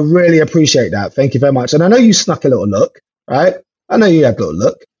are, I really appreciate that. Thank you very much. And I know you snuck a little look, right? I know you had a little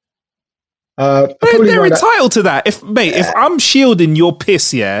look. They're entitled to that. If I'm shielding your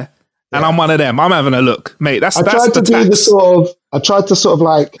piss, and I'm one of them, I'm having a look, mate. I tried to sort of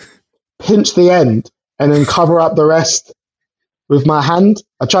like pinch the end and then cover up the rest with my hand.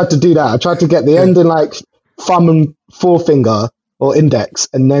 I tried to do that. I tried to get the end in like thumb and forefinger or index,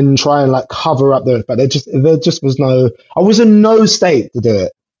 and then try and like cover up but there just was I was in no state to do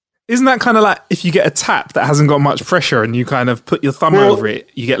it. Isn't that kind of like if you get a tap that hasn't got much pressure and you kind of put your thumb over it,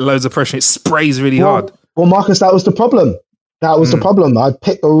 you get loads of pressure, it sprays really hard? Well, Marcus, that was the problem. The problem. I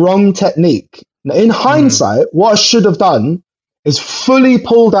picked the wrong technique. Now, in hindsight, what I should have done is fully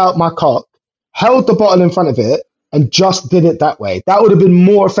pulled out my cock, held the bottle in front of it, and just did it that way. That would have been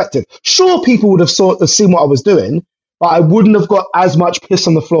more effective. Sure, people would have seen what I was doing, but I wouldn't have got as much piss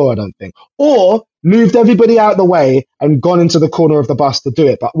on the floor, I don't think. Or moved everybody out of the way and gone into the corner of the bus to do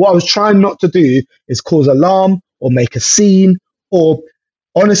it. But what I was trying not to do is cause alarm or make a scene or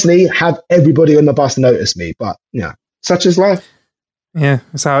honestly have everybody on the bus notice me. But yeah, such is life. Yeah,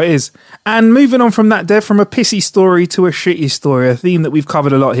 that's how it is. And moving on from that, Dev, from a pissy story to a shitty story, a theme that we've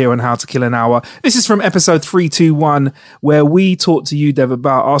covered a lot here on How to Kill an Hour. This is from episode 321, where we talked to you, Dev,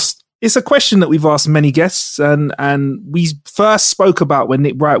 about us. It's a question that we've asked many guests, and we first spoke about when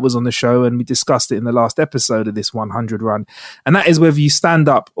Nick Bright was on the show, and we discussed it in the last episode of this 100 run. And that is whether you stand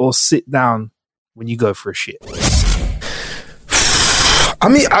up or sit down when you go for a shit. I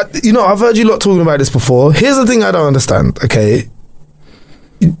mean, I've heard you lot talking about this before. Here's the thing I don't understand, okay?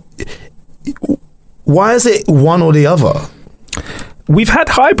 Why is it one or the other? We've had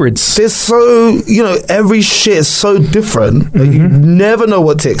hybrids. There's so, every shit is so different. Mm-hmm. You never know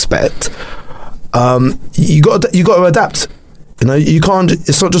what to expect. You got to adapt. You can't.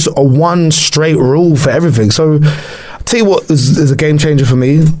 It's not just a one straight rule for everything. So, I'll tell you what is a game changer for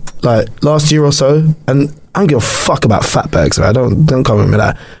me. Like last year or so, and I don't give a fuck about fatbergs. Right? Don't come with me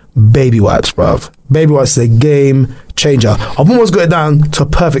that. Baby wipes, bruv. Baby wipes is a game changer. I've almost got it down to a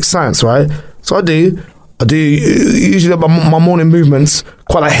perfect science, right? So I do usually my morning movements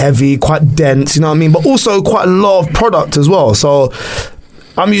quite like heavy, quite dense, you know what I mean? But also quite a lot of product as well. So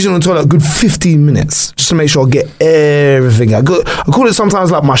I'm usually on the toilet a good 15 minutes just to make sure I get everything out. I call it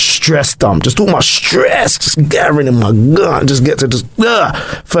sometimes like my stress dump. Just all my stress, just gathering in my gut, just get to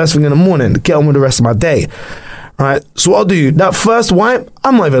first thing in the morning, get on with the rest of my day. Right, so what I'll do, that first wipe,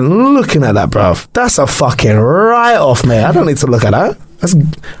 I'm not even looking at that, bruv. That's a fucking write-off, man. I don't need to look at that.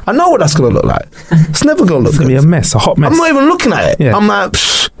 I know what that's going to look like. It's never going to look good. It's going to be a mess, a hot mess. I'm not even looking at it. Yeah. I'm like,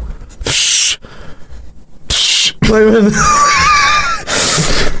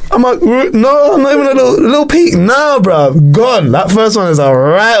 I'm like, no, I'm not even a little peek. No, bruv, gone. That first one is a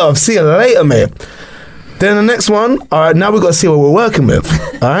write-off. See you later, mate. Then the next one, all right, now we've got to see what we're working with.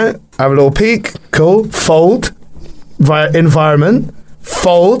 All right, have a little peek, cool, fold, environment,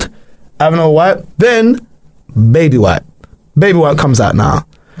 fold, have a little wipe, then baby wipe. Baby wipe comes out now.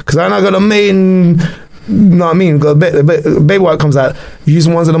 Because I know got a main, you know what I mean? Got baby wipe comes out.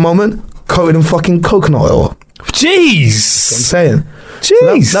 Using ones at the moment, coated in fucking coconut oil. Jeez. I'm saying.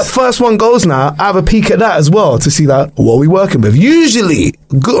 Jeez. So that first one goes now. I have a peek at that as well to see that what are we working with. Usually,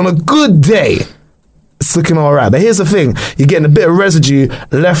 on a good day, it's looking all right. But here's the thing. You're getting a bit of residue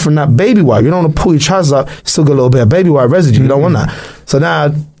left from that baby wipe. You don't want to pull your trousers up. You still got a little bit of baby wipe residue. Mm-hmm. You don't want that. So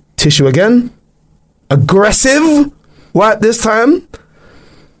now, tissue again. Aggressive wipe this time.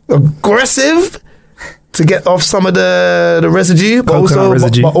 Aggressive to get off some of the residue. But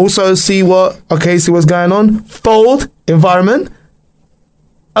also see what's going on. Fold, environment.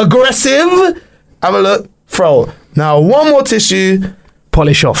 Aggressive. Have a look. Throw. Now, one more tissue.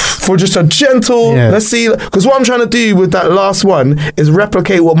 Polish off. For just a gentle, let's see, because what I'm trying to do with that last one is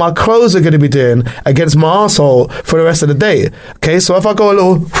replicate what my clothes are going to be doing against my asshole for the rest of the day. Okay, so if I go a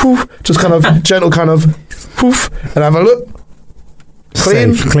little, whoof, just kind of gentle kind of, whoof, and have a look,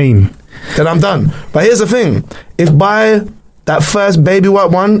 clean, then I'm done. But here's the thing, if by that first baby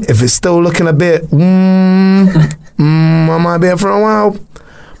wipe one, if it's still looking a bit, I might be here for a while,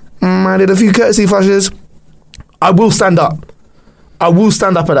 I did a few courtesy flushes, I will stand up. I will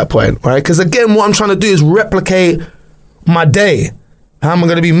stand up at that point, right? Because again, what I'm trying to do is replicate my day. How am I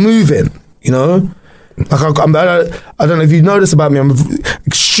going to be moving, you know? Like I don't know if you've noticed about me, I'm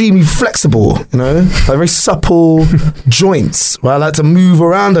extremely flexible, you know? Like very supple joints, right? I like to move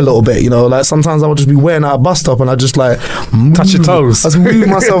around a little bit, you know? Like sometimes I would just be waiting at a bus stop and I just like touch your toes. I just move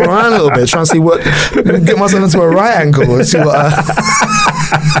myself around a little bit, trying to see get myself into a right angle and see what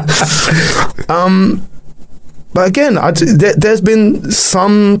But again, there's been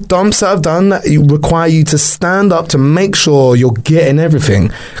some dumps that I've done that require you to stand up to make sure you're getting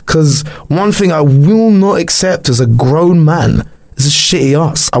everything. Because one thing I will not accept as a grown man is a shitty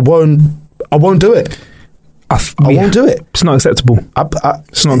ass. I won't do it. I won't do it. It's not acceptable.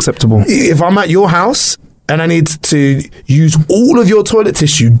 It's not acceptable. If I'm at your house and I need to use all of your toilet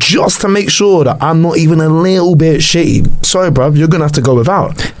tissue just to make sure that I'm not even a little bit shitty, sorry, bruv, you're going to have to go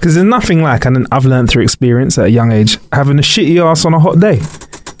without. Because there's nothing like, and I've learned through experience at a young age, having a shitty ass on a hot day.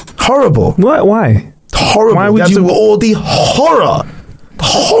 Horrible. Why? Horrible. Why would you? All the horror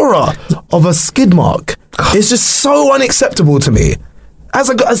of a skid mark. It's just so unacceptable to me.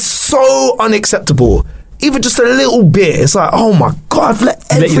 As so unacceptable. Even just a little bit. It's like, oh my God, I've let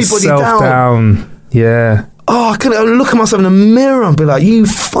everybody down. Yeah. Oh, I couldn't look at myself in the mirror and be like, you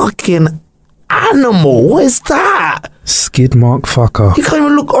fucking animal. What is that? Skid mark fucker. You can't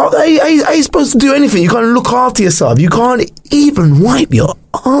even look. How are you supposed to do anything? You can't look after yourself. You can't even wipe your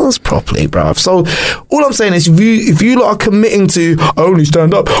ass properly, bruv. So all I'm saying is if you lot are committing to I only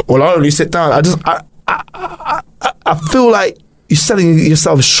stand up or I only sit down, I feel like selling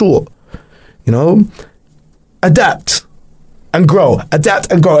yourself short. You know, adapt and grow.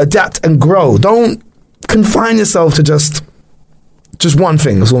 Adapt and grow. Adapt and grow. Don't confine yourself to just one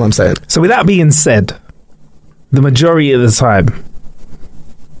thing. That's all I'm saying. So with that being said, the majority of the time,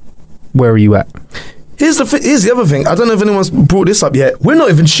 where are you at? Here's the other thing. I don't know if anyone's brought this up yet. We're not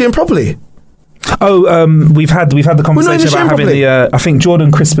even shitting properly. Oh, we've had the conversation about having the. I think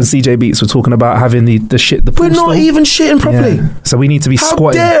Jordan Crisp and CJ Beats were talking about having the We're not even shitting properly. Yeah. So we need to be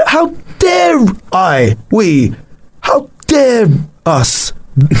squatting. How dare us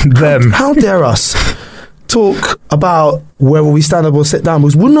them? How dare us talk about whether we stand up or sit down?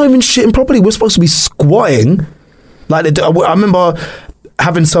 Because we're not even shitting properly. We're supposed to be squatting like they do. I remember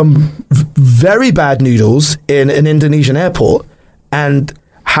having some very bad noodles in an Indonesian airport and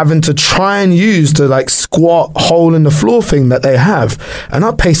having to try and use the like squat hole in the floor thing that they have. And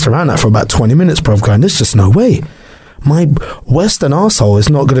I paced around that for about 20 minutes, bro, going, there's just no way. My Western arsehole is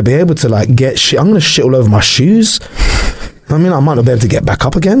not going to be able to like get shit. I'm going to shit all over my shoes. I mean, I might not be able to get back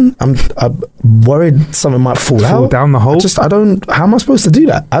up again. I'm worried something might fall out. Down the hole? How am I supposed to do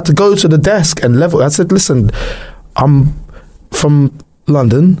that? I had to go to the desk and level. I said, listen, I'm from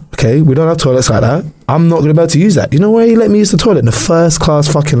London, okay, we don't have toilets like that. I'm not going to be able to use that. You know where he let me use the toilet? In the first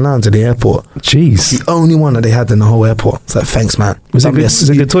class fucking lounge at the airport. Jeez. The only one that they had in the whole airport. It's like, thanks, man. Was it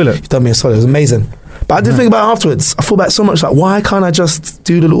a good toilet? You done me a solid. It was amazing. But I did think about it afterwards. I thought back so much, like, why can't I just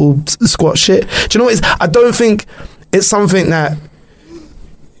do the little squat shit? Do you know what it is? I don't think it's something that,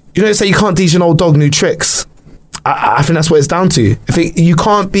 you know, they say you can't teach an old dog new tricks. I think that's what it's down to. I think you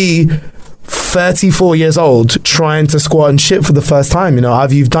can't be 34 years old trying to squat and shit for the first time. You know,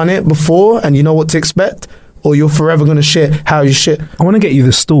 either you've done it before and you know what to expect, or you're forever going to shit how you shit. I want to get you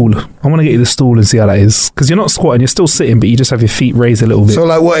the stool. And see how that is. Because you're not squatting, you're still sitting, but you just have your feet raised a little bit. So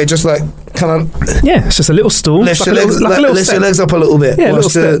like what? It just like kind of... Yeah, it's just a little stool. Lift your legs up a little bit. Yeah, a little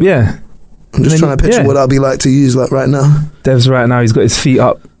step, yeah. I'm just trying to picture what that'd be like to use like right now. Dev's right now, he's got his feet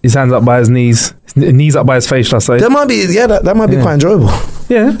up, his hands up by his knees, his knees up by his face, shall I say. That might be, that might be quite enjoyable.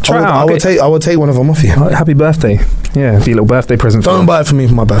 Yeah, try it out. I will take one of them off you. Happy birthday. Yeah, be a little birthday present for you. Don't buy it for me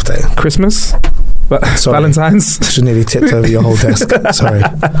for my birthday. Christmas? Valentine's? I should nearly tipped over your whole desk. Sorry.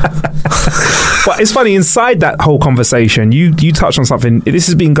 But it's funny, inside that whole conversation, you touched on something. This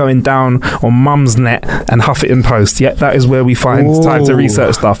has been going down on Mum's Net and Huffington Post. Yeah, that is where we find time to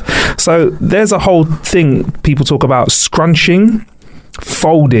research stuff. So there's a whole thing people talk about: scrunching,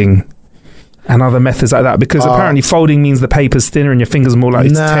 folding, and other methods like that, because apparently folding means the paper's thinner and your fingers are more likely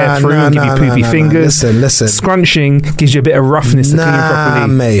to tear through and give you poopy fingers. Listen. Scrunching gives you a bit of roughness to clean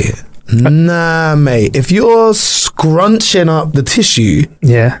properly. Mate. If you're scrunching up the tissue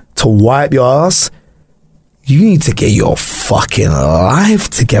to wipe your ass, you need to get your fucking life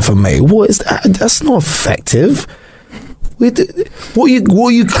together, mate. What is that? That's not effective. What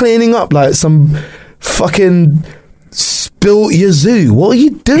are you cleaning up? Like some fucking spilt yazoo? What are you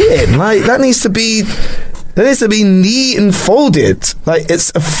doing? Like that needs to be neat and folded. Like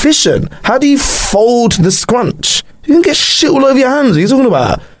it's efficient. How do you fold the scrunch? You can get shit all over your hands. What are you talking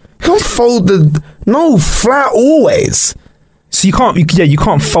about? You can't fold flat always. So you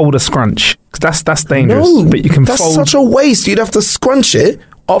can't fold a scrunch. That's dangerous. No, but you can that's fold. Such a waste. You'd have to scrunch it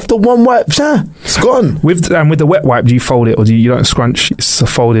after one wipe. Yeah, it's gone. With the wet wipe, do you fold it or you don't scrunch? It's a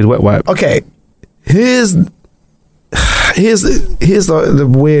folded wet wipe. Okay, here's the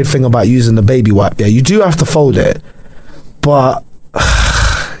weird thing about using the baby wipe. Yeah, you do have to fold it, but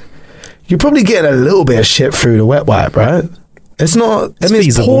you're probably getting a little bit of shit through the wet wipe, right? It's not.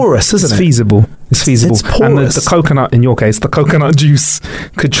 It's porous, isn't it? It's feasible. It's porous. And the coconut, in your case, the coconut juice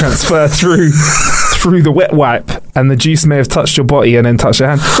could transfer through the wet wipe, and the juice may have touched your body and then touched your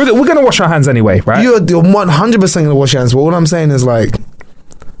hand. We're going to wash our hands anyway, right? You're 100% going to wash your hands. But all I'm saying is like,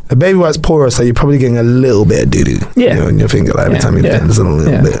 a baby wipe's porous, so you're probably getting a little bit of doo-doo. Yeah. In your finger, like every time you bend, there's a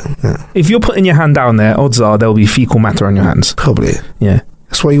little bit. Yeah. If you're putting your hand down there, odds are there'll be fecal matter on your hands. Probably. Yeah.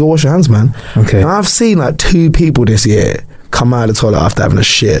 That's why you got to wash your hands, man. Okay. And I've seen like 2 people this year come out of the toilet after having a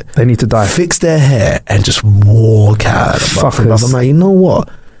shit. They need to die. Fix their hair and just walk out. Fuckers. I'm like, you know what?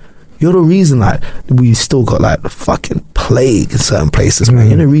 You're the reason like we still got like the fucking plague in certain places, man.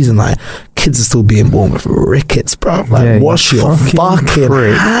 You're the reason like kids are still being born with rickets, bro. Like wash your fucking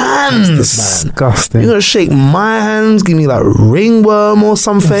hands. That's disgusting. You're gonna shake my hands, give me like ringworm or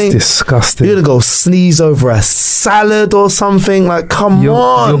something. That's disgusting. You're gonna go sneeze over a salad or something. Like, come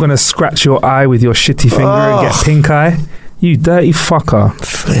on. You're gonna scratch your eye with your shitty finger and get pink eye. You dirty fucker.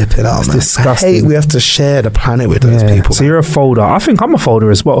 Flip it out, man. Disgusting. I hate we have to share the planet with those people. So you're a folder. I think I'm a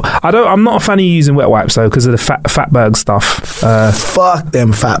folder as well. I'm not a fan of using wet wipes though, because of the fatberg stuff. Fuck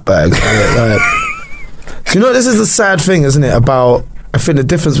them fatbergs. You know, this is the sad thing, isn't it? About, I think the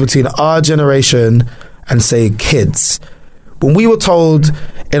difference between our generation and say kids. When we were told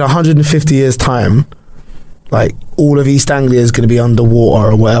in 150 years' time, like all of East Anglia is going to be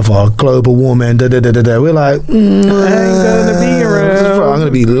underwater or whatever, global warming, we're like, I ain't gonna be around. I'm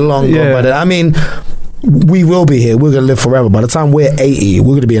gonna be long gone by then. I mean, we will be here. We're gonna live forever. By the time we're 80,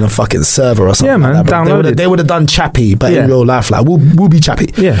 we're gonna be in a fucking server or something. Yeah, man. Like that. They would have done Chappie, but in real life, like we'll be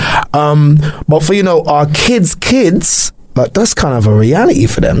Chappie. Yeah. But for our kids, like that's kind of a reality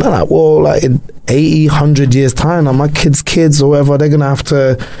for them. They're like, well, like in 80, 100 years time, like my kids or whatever, they're gonna have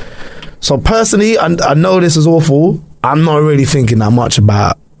to. So personally, I know this is awful. I'm not really thinking that much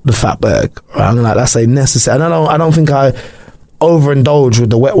about the fatberg. Right? I'm like, that's a necessary. And I don't think I overindulge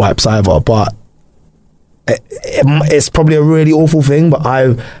with the wet wipes either. But it's probably a really awful thing. But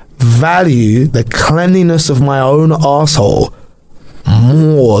I value the cleanliness of my own arsehole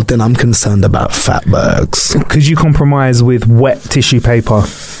more than I'm concerned about fatbergs. Could you compromise with wet tissue paper?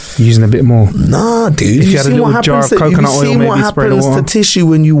 Using a bit more. Nah, dude. If you had a little jar of coconut oil, maybe spray the water. What happens to tissue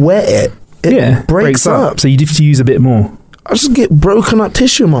when you wet it? It breaks up. So you have to use a bit more. I just get broken up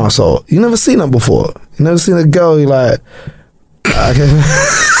tissue in my arsehole. You never seen that before. You never seen a girl who like... Okay.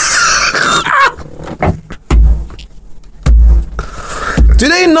 Do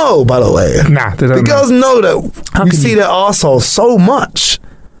they know, by the way? Nah, they don't The girls know that you see their arsehole so much.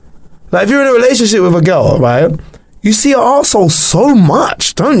 Like if you're in a relationship with a girl, right? You see her arsehole so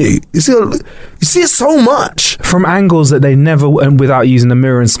much, don't you? You see it so much. From angles that they never, and without using a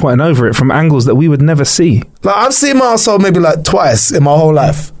mirror and squatting over it, from angles that we would never see. Like I've seen my arsehole maybe like twice in my whole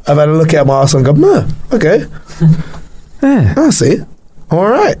life. I've had a look at my arsehole and go, nah, okay. Yeah. I see. All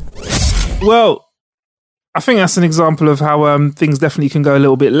right. Well, I think that's an example of how things definitely can go a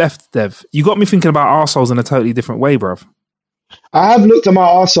little bit left, Dev. You got me thinking about arseholes in a totally different way, bruv. I have looked at my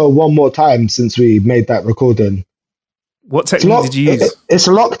arsehole one more time since we made that recording. What technique did you use? It's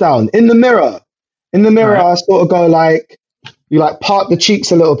a lockdown. In the mirror, right. I sort of go like, you like part the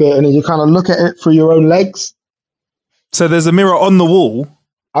cheeks a little bit and then you kind of look at it through your own legs. So there's a mirror on the wall.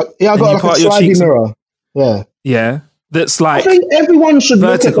 I got like a slidey mirror. Yeah. Yeah. That's like... I think everyone should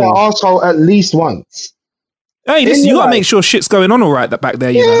vertical. look at their arsehole at least once. Hey, listen, you got to make sure shit's going on all right back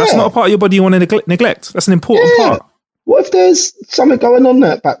there. You know? That's not a part of your body you want to neglect. That's an important part. What if there's something going on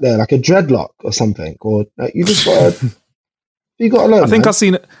there back there, like a dreadlock or something? Or you just got to... You got to learn. I think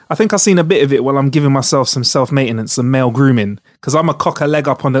I've seen a bit of it while I'm giving myself some self maintenance, some male grooming, because I'm a cock a leg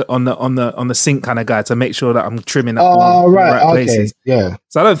up on the sink kind of guy to make sure that I'm trimming up all the right places. Yeah.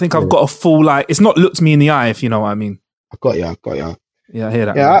 So I don't think I've got a full it's not looked me in the eye, if you know what I mean. I've got you. Yeah, I hear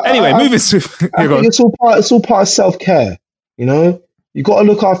that. Yeah, anyway, moving to. I think it's all part of self care. You know, you got to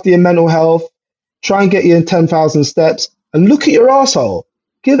look after your mental health. Try and get you in 10,000 steps, and look at your arsehole.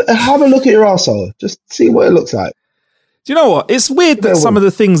 Have a look at your arsehole. Just see what it looks like. Do you know what? It's weird that some of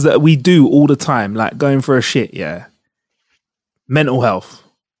the things that we do all the time, like going for a shit, mental health,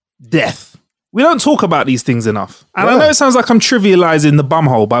 death. We don't talk about these things enough. And I know it sounds like I'm trivializing the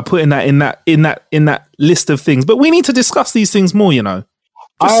bumhole by putting that in that list of things, but we need to discuss these things more, you know.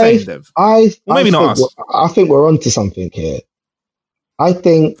 Just saying, Dev. Maybe not us. I think we're onto something here. I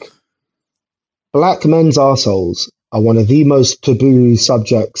think black men's arseholes are one of the most taboo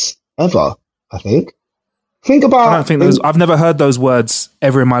subjects ever, I think. Think about. I don't think I've never heard those words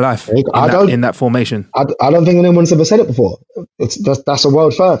ever in my life. In that formation, I don't think anyone's ever said it before. That's a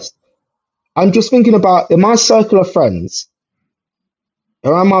world first. I'm just thinking about in my circle of friends,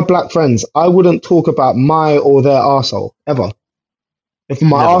 around my black friends, I wouldn't talk about my or their arsehole ever. If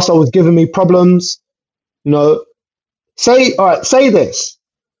my arsehole was giving me problems, you know, say this.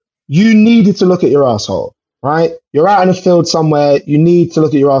 You needed to look at your arsehole, right? You're out in a field somewhere. You need to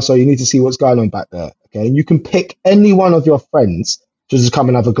look at your arsehole. You need to see what's going on back there. Okay, and you can pick any one of your friends to just come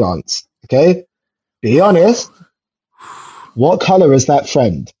and have a glance. Okay, be honest. What color is that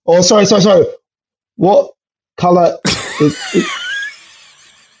friend? Oh, sorry. What color is?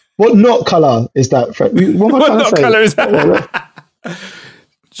 What not color is that friend? What not color is that?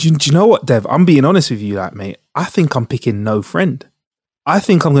 Do you know what, Dev? I'm being honest with you, mate. I think I'm picking no friend. I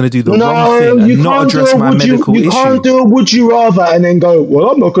think I'm going to do the wrong thing and not address my medical issue. You can't do a would you rather and then go, well,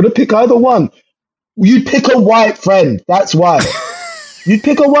 I'm not going to pick either one. You'd pick a white friend. That's why. You'd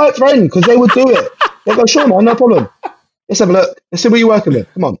pick a white friend because they would do it. They go, sure, man, no problem. Let's have a look. Let's see what you're working with.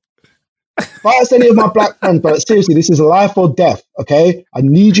 Come on. If I ask any of my black friends, but seriously, this is life or death, okay? I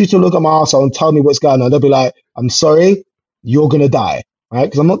need you to look at my arsehole and tell me what's going on. They'll be like, I'm sorry, you're going to die, right?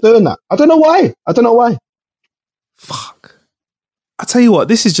 Because I'm not doing that. I don't know why. Fuck. I tell you what,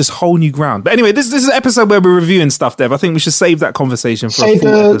 this is just whole new ground. But anyway, this is an episode where we're reviewing stuff, Dev. I think we should save that conversation for a full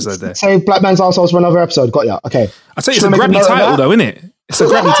episode there. Save Black Man's Arseholes for another episode. Got ya. Okay. I tell you, it's a grabby title though, isn't it? It's a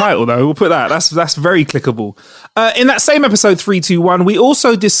grabby title though. We'll put that. That's very clickable. In that same episode 321, we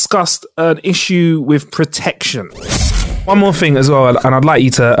also discussed an issue with protection. One more thing as well, and I'd like you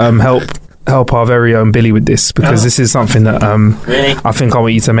to help our very own Billy with this, because this is something that I think I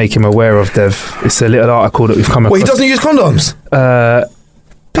want you to make him aware of, Dev. It's a little article that we've come across. Well, he doesn't use condoms.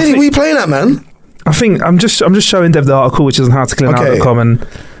 Billy, what are you playing at, man? I think I'm just showing Dev the article, which is on howtocleanhouse.com, and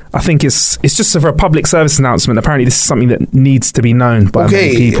I think it's just for a public service announcement. Apparently, this is something that needs to be known by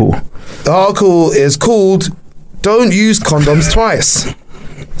many people. The article is called "Don't Use Condoms Twice."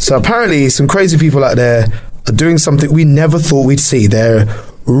 So apparently, some crazy people out there are doing something we never thought we'd see. They're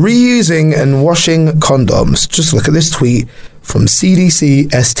reusing and washing condoms. Just look at this tweet from CDC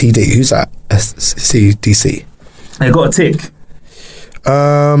STD. Who's that? CDC. They got a tick.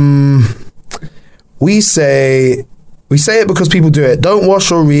 We say it because people do it. Don't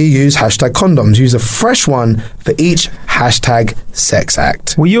wash or reuse #condoms. Use a fresh one for each #sex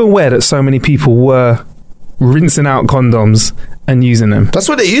act. Were you aware that so many people were rinsing out condoms and using them? That's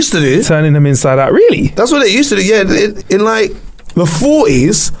what they used to do. Turning them inside out. Really? That's what they used to do. Yeah, in like the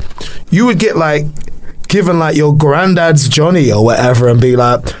 40s, you would get like given like your granddad's Johnny or whatever and be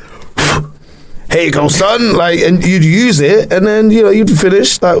like, here you go, son. Like, and you'd use it, and then you'd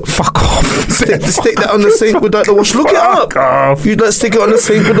finish. Like, fuck off. Stick that on the sink with like the wash. Look it up. Off. You'd like stick it on the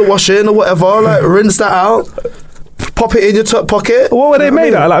sink with the washing or whatever. Like, rinse that out. Pop it in your top pocket. What were they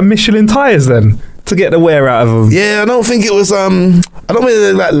made out of? Like Michelin tires then, to get the wear out of them? Yeah, I don't think it was. I don't think it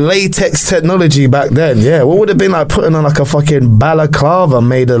was like latex technology back then. Yeah, what would it have been like putting on like a fucking balaclava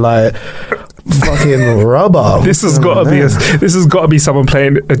made of like fucking rubber? This has got to be someone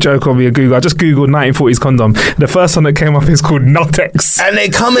playing a joke on me at Google. I just googled 1940s condom. The first one that came up is called Nuttex, and they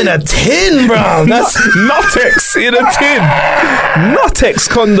come in a tin, bro. That's Nuttex in a tin. Nuttex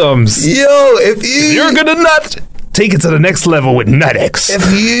condoms. Yo, if you're gonna nut, take it to the next level with Nuttex.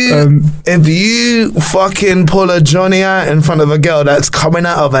 If you fucking pull a Johnny out in front of a girl that's coming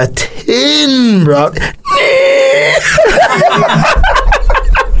out of a tin, bro.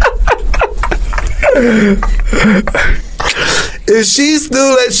 If she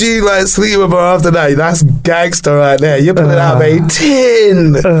still lets you like sleep with her after that, that's gangster right there. You're pulling out of a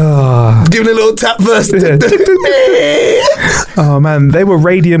tin. Giving a little tap first. Oh man, they were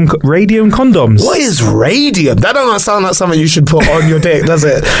radium condoms. What is radium? That don't sound like something you should put on your dick, does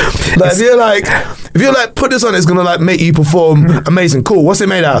it? Like if you're like put this on, it's gonna like make you perform amazing. Cool. What's it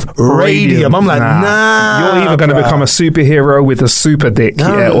made out of? Radium. I'm like, nah. You're either gonna become a superhero with a super dick, or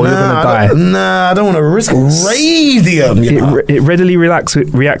you're gonna die. I don't want to risk radium. It readily reacts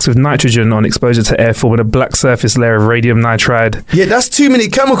with nitrogen on exposure to air, forming a black surface layer of radium nitride. Yeah, that's too many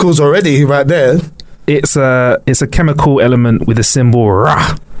chemicals already right there. It's a chemical element with a symbol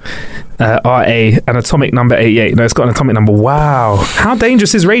Ra, RA, an atomic number 88. No, it's got an atomic number. Wow. How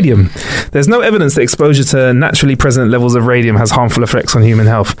dangerous is radium? There's no evidence that exposure to naturally present levels of radium has harmful effects on human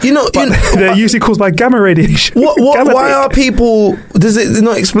health. They're usually caused by gamma radiation. Why are people... Does it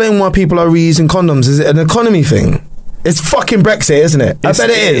not explain why people are reusing condoms? Is it an economy thing? It's fucking Brexit, isn't it? I bet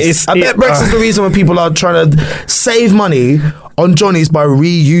it is. I bet Brexit's the reason when people are trying to save money on Johnnies by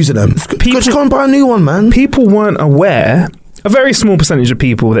reusing them. Because you can't buy a new one, man. People weren't aware. A very small percentage of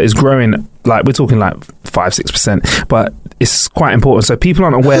people that is growing, like we're talking like 5-6%, but it's quite important. So people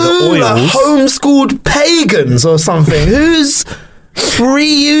aren't aware that oils... Like homeschooled pagans or something. Who's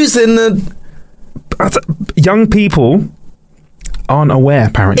reusing the... Young people aren't aware,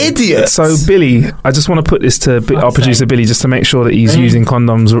 apparently. Idiots. So Billy, I just want to put this to our producer Billy, just to make sure that he's using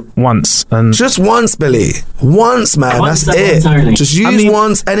condoms once. And just once, Billy. Once, man. That's it. Just use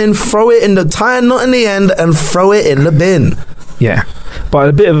once and then throw it in tie a knot in the end and throw it in the bin. Yeah. But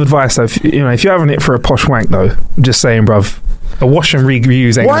a bit of advice though, if you're having it for a posh wank though, I'm just saying, bruv, a wash and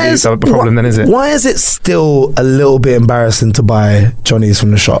reuse ain't going to be the problem then, is it? Why is it still a little bit embarrassing to buy Johnnies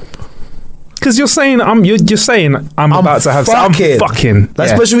from the shop? Because you're saying I'm about to have some fucking. Like,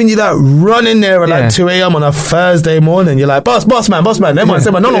 especially when you like run in there at like 2 a.m. on a Thursday morning. You're like, boss man. Them ones.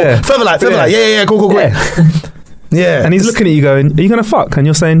 No. Further light. Yeah. Cool. Yeah. And he's looking at you going, are you going to fuck? And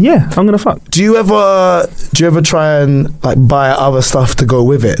you're saying, yeah, I'm going to fuck. Do you ever try and like buy other stuff to go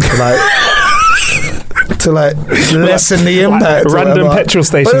with it? Like, to like lessen the impact. Like random whatever. petrol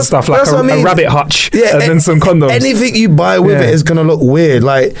station But stuff, like that's what I mean. rabbit hutch, Yeah, and then some condoms. Anything you buy with it is gonna look weird.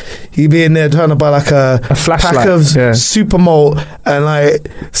 Like you be in there trying to buy like a flashlight, pack of super malt and like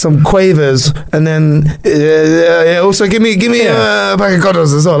some Quavers, and then also give me a pack of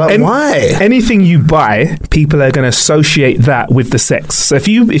condoms as well. Like why? Anything you buy, people are going to associate that with the sex. So if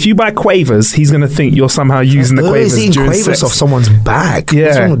you buy Quavers, he's going to think you're somehow using the Quavers eating during Quavers sex off someone's back.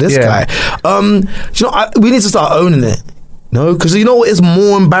 What's wrong with this guy? You know, we need to start owning it. No, because you know what is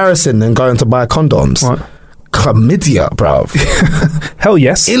more embarrassing than going to buy condoms? What? Chlamydia, bruv. Hell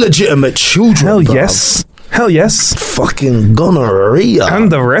yes. Illegitimate children. Hell bruv. yes. Hell yes. Fucking gonorrhea. And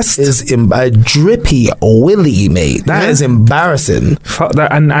the rest is drippy willy, mate. That is embarrassing. Fuck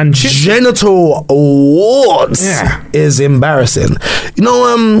that. And genital warts is embarrassing. You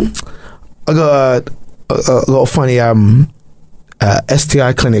know, I got a funny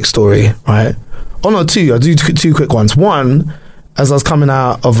STI clinic story, right? Oh no, two. I'll do two quick ones. One, as I was coming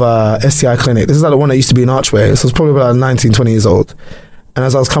out of STI clinic, this is like the one that used to be in Archway, so I was probably about 19, 20 years old. And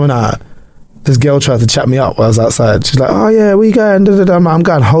as I was coming out, this girl tried to chat me up while I was outside. She's like, "Oh yeah, where you going?" I'm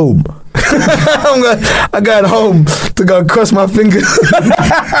going home. I'm going home to go cross my fingers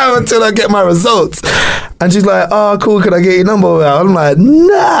until I get my results. And she's like, "Oh cool, can I get your number?" I'm like,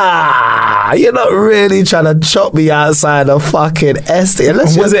 "Nah, you're not really trying to chop me outside of fucking STI.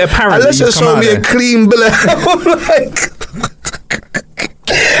 Was it apparent? Unless you're showing me a clean bill of health, like."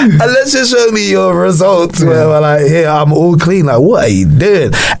 And let's just show me your results where we're like, here, I'm all clean. Like, what are you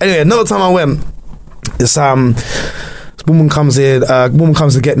doing? Anyway, another time I went, this woman comes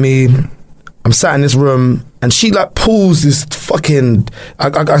to get me. I'm sat in this room and she like pulls this fucking I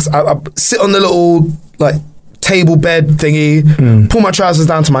sit on the little like table bed thingy, pull my trousers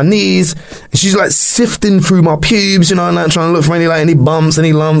down to my knees, and she's like sifting through my pubes, you know, and like trying to look for any bumps,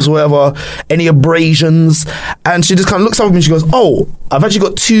 any lumps, whatever, any abrasions. And she just kind of looks up at me and she goes, "Oh, I've actually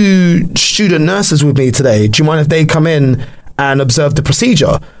got 2 student nurses with me today. Do you mind if they come in and observe the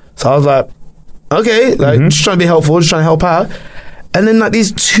procedure?" So I was like, okay, like just trying to be helpful, just trying to help out. And then like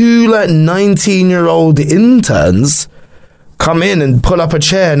these 2 like 19-year-old interns come in and pull up a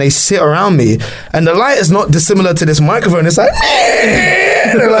chair and they sit around me, and the light is not dissimilar to this microphone. It's like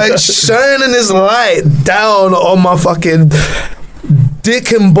they're like shining this light down on my fucking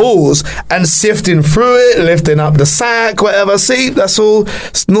dick and balls and sifting through it, lifting up the sack, whatever. See, that's all,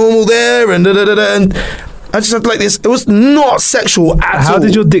 it's normal there, and and I just had like this. It was not sexual at all. How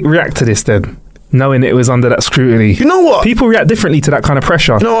did your dick react to this then, knowing it was under that scrutiny? You know what? People react differently to that kind of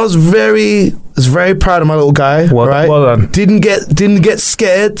pressure. You know, I was very proud of my little guy. Right? Well done. Didn't get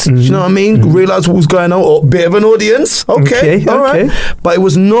scared. You know what I mean? Realised what was going on. Oh, bit of an audience. Okay, all right. But it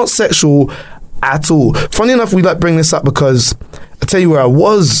was not sexual at all. Funny enough, we like bring this up because I tell you where I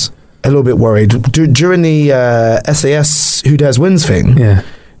was a little bit worried during the SAS Who Dares Wins thing. Yeah,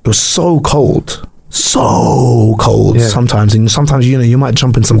 it was so cold. So cold sometimes, and sometimes you might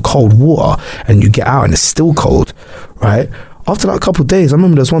jump in some cold water and you get out and it's still cold, right? After that couple of days, I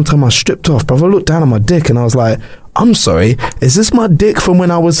remember there was one time I stripped off, bro. I looked down at my dick and I was like, "I'm sorry, is this my dick from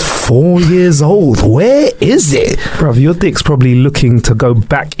when I was 4 years old? Where is it?" Bruv, your dick's probably looking to go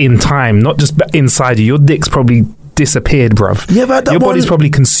back in time, not just back inside you. Your dick's probably disappeared, bruv. You ever had that your body's probably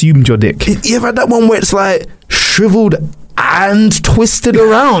consumed your dick. You ever had that one where it's like shriveled and twisted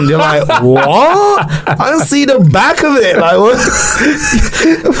around? You're like, what? I don't see the back of it. Like, what?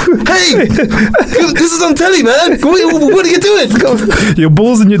 Hey, this is on telly, man. What are you doing? Your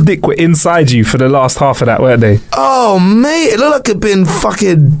balls and your dick were inside you for the last half of that, weren't they? Oh, mate, it looked like it'd been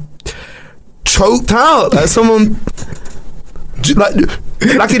fucking choked out. Like someone,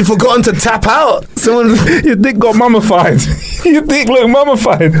 like he'd forgotten to tap out. Your dick got mummified. Your dick looked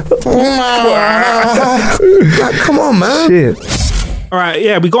mummified. Like, come on, man. Shit. All right,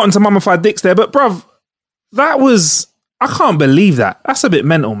 yeah, we got into mummified dicks there, but bruv, that was, I can't believe that. That's a bit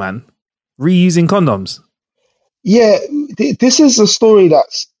mental, man. Reusing condoms. Yeah, this is a story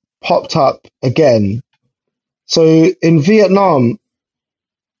that's popped up again. So in Vietnam,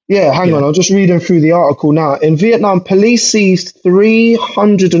 hang on, I'm just reading through the article now. In Vietnam, police seized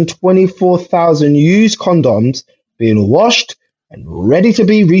 324,000 used condoms being washed and ready to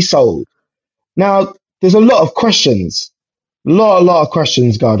be resold. Now, there's a lot of questions. A lot of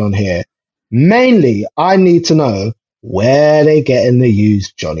questions going on here. Mainly, I need to know where they're getting the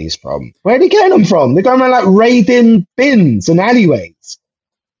used Johnnies from. Where are they getting them from? They're going around like raiding bins and alleyways.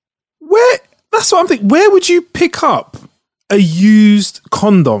 Where? That's what I'm thinking. Where would you pick up a used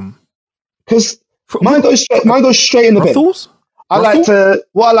condom? Because mine goes straight in the bin. What I like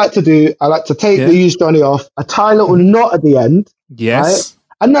to do, I like to take the used Johnny off. I tie a little knot at the end. Yes.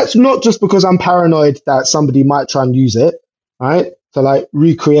 Right? And that's not just because I'm paranoid that somebody might try and use it, right? To like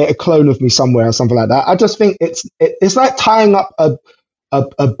recreate a clone of me somewhere or something like that. I just think it's like tying up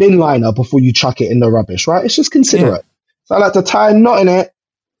a bin liner before you chuck it in the rubbish, right? It's just considerate. So I like to tie a knot in it,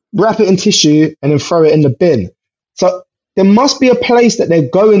 wrap it in tissue, and then throw it in the bin. So there must be a place that they're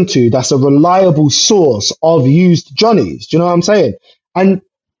going to that's a reliable source of used Johnnies. Do you know what I'm saying? And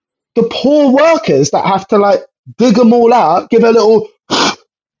the poor workers that have to like dig them all out, give it a little,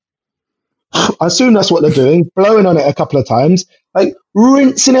 I assume that's what they're doing, blowing on it a couple of times, like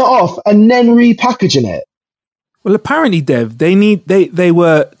rinsing it off and then repackaging it. Well, apparently, Dev, they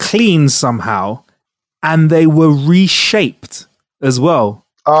were cleaned somehow and they were reshaped as well.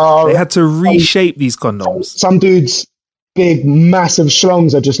 They had to reshape these condoms. Some dudes, big, massive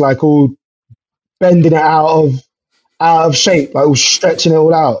schlongs are just like all bending it out of shape, like all stretching it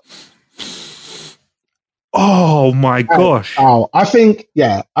all out. Oh my gosh. Wow. I think,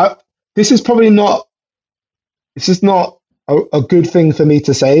 this is not a good thing for me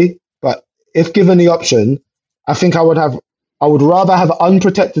to say, but if given the option, I think I would rather have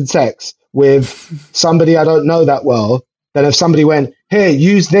unprotected sex with somebody I don't know that well than if somebody went, here,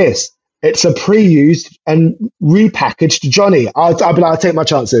 use this. It's a pre-used and repackaged Johnny. I'll be like, I'll take my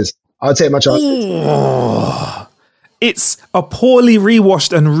chances. Oh, it's a poorly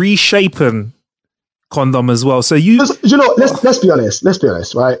rewashed and reshapen condom as well. So you know, let's be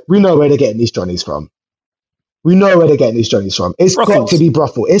honest, right? We know where they're getting these Johnnies from. It's Brothels. got to be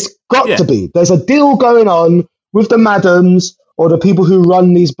brothel. It's got to be. There's a deal going on with the madams or the people who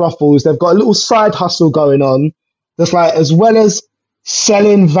run these brothels. They've got a little side hustle going on. That's like, as well as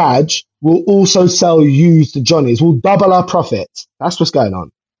selling vag, we'll also sell used Johnnies. We'll double our profits. That's what's going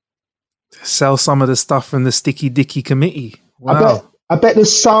on. Sell some of the stuff from the Sticky Dicky committee. Wow. I bet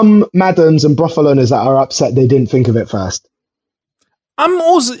there's some madams and brothel owners that are upset they didn't think of it first.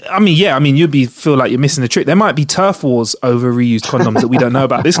 You'd feel like you're missing the trick. There might be turf wars over reused condoms that we don't know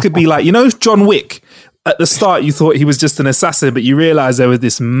about. This could be like, John Wick. At the start, you thought he was just an assassin, but you realize there was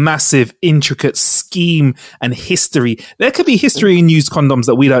this massive, intricate scheme and history. There could be history in used condoms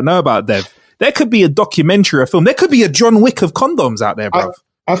that we don't know about, Dev. There could be a documentary, a film. There could be a John Wick of condoms out there, bro.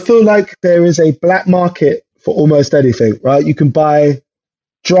 I feel like there is a black market for almost anything, right? You can buy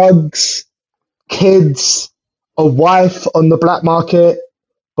drugs, kids, a wife on the black market,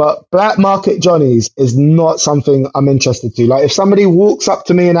 but black market Johnnies is not something I'm interested to. Like if somebody walks up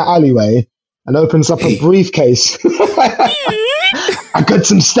to me in an alleyway and opens up a briefcase, I got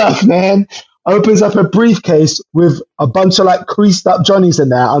some stuff, man. Opens up a briefcase with a bunch of like creased up Johnnies in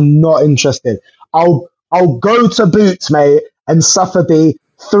there. I'm not interested. I'll go to Boots, mate, and suffer the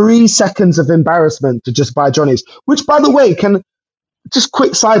 3 seconds of embarrassment to just buy Johnnies, which, by the way, just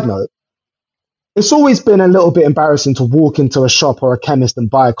quick side note, it's always been a little bit embarrassing to walk into a shop or a chemist and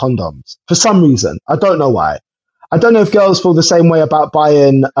buy condoms for some reason. I don't know why. I don't know if girls feel the same way about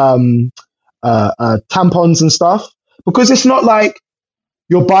buying tampons and stuff, because it's not like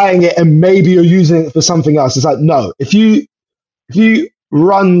you're buying it and maybe you're using it for something else. It's like, no, if you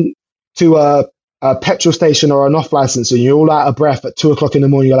run to a petrol station or an off license and you're all out of breath at 2:00 in the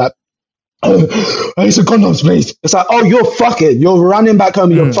morning, you're like, oh, I need some condoms, please. It's like, oh, you're running back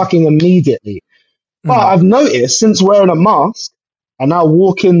home and you're fucking immediately. But I've noticed since wearing a mask, I now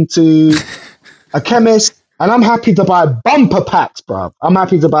walk into a chemist and I'm happy to buy bumper packs, bruv. I'm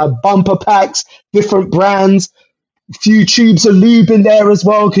happy to buy bumper packs, different brands, a few tubes of lube in there as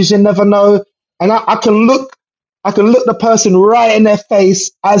well, because you never know. And I can look the person right in their face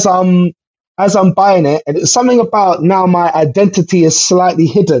as I'm buying it. And it's something about now my identity is slightly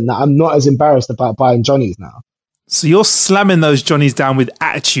hidden that I'm not as embarrassed about buying Johnnies now. So you're slamming those Johnnies down with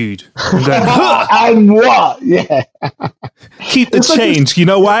attitude. And going, and what? Yeah. Keep the change. You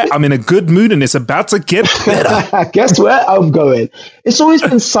know why? I'm in a good mood and it's about to get better. Guess where I'm going? It's always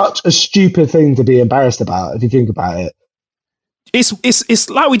been such a stupid thing to be embarrassed about, if you think about it. It's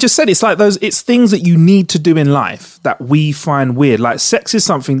like we just said, it's things that you need to do in life that we find weird. Like sex is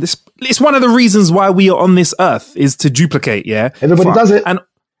something, it's one of the reasons why we are on this earth is to duplicate, yeah? Everybody does it. And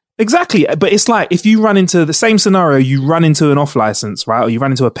exactly. But it's like if you run into the same scenario, you run into an off license, right? Or you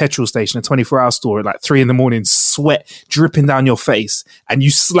run into a petrol station, a 24-hour store at like 3 a.m, sweat dripping down your face, and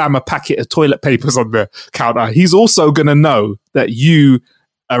you slam a packet of toilet papers on the counter. He's also going to know that you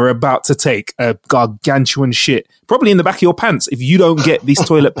are about to take a gargantuan shit, probably in the back of your pants, if you don't get this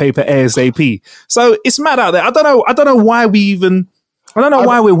toilet paper ASAP. So it's mad out there. I don't know why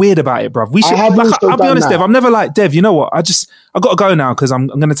why we're weird about it, bruv. We should. I'll be honest, Dev. I'm never like, Dev, you know what? I got to go now because I'm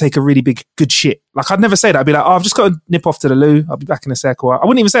going to take a really good shit. Like, I'd never say that. I'd be like, oh, I've just got to nip off to the loo. I'll be back in a sec. Or I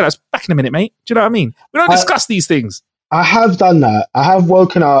wouldn't even say that. It's back in a minute, mate. Do you know what I mean? We don't discuss these things. I have done that. I have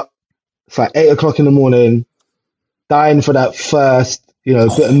woken up. It's like 8 o'clock in the morning, dying for that first, bit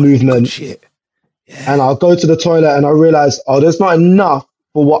of movement. Shit. Yeah. And I'll go to the toilet and I realize, there's not enough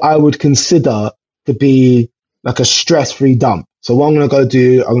for what I would consider to be like a stress-free dump. So what I'm going to go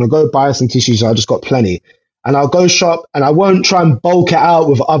do, I'm going to go buy some tissues. I just got plenty. And I'll go shop and I won't try and bulk it out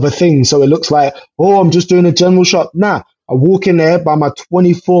with other things. So it looks like, I'm just doing a general shop. Nah, I walk in there, buy my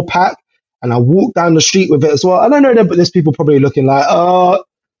 24 pack and I walk down the street with it as well. I don't know that, but there's people probably looking like,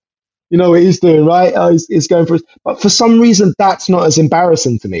 you know what he's doing, right? He's going for it. But for some reason, that's not as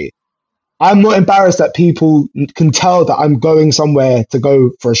embarrassing to me. I'm not embarrassed that people can tell that I'm going somewhere to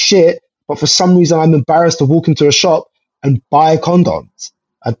go for a shit. But for some reason, I'm embarrassed to walk into a shop and buy condoms.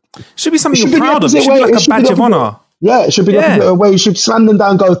 Should be something you're proud of. It should be like a badge of honor. Yeah, it should be like a way you should slam them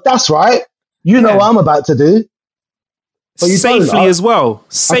down and go, that's right. You know what I'm about to do. But you safely as well.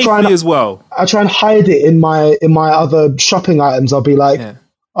 Safely as well. I try and hide it in my other shopping items. I'll be like,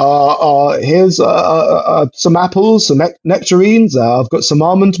 here's some apples, some nectarines. I've got some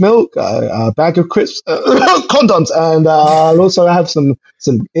almond milk, a bag of crisps, condoms, and I'll also have some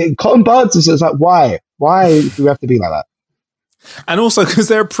cotton buds. It's like, why? Why do we have to be like that? And also, because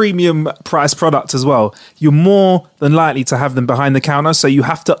they're a premium price product as well, you're more than likely to have them behind the counter, so you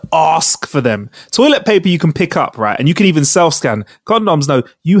have to ask for them. Toilet paper you can pick up, right? And you can even self-scan. Condoms, no,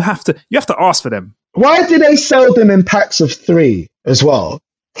 you have to ask for them. Why do they sell them in packs of 3 as well?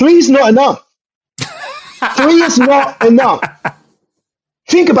 3 is not enough. 3 is not enough.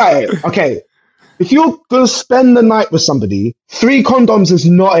 Think about it. Okay, if you're going to spend the night with somebody, 3 condoms is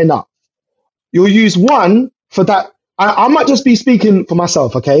not enough. You'll use 1 for that. I might just be speaking for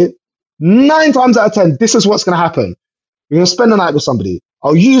myself, okay? 9 times out of 10, this is what's going to happen. You're going to spend the night with somebody.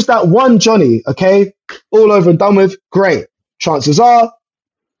 I'll use that 1 Johnny, okay? All over and done with. Great. Chances are,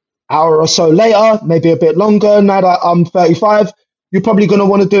 hour or so later, maybe a bit longer, now that I'm 35, you're probably going to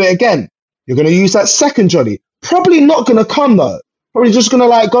want to do it again. You're going to use that 2nd Johnny. Probably not going to come, though. Probably just going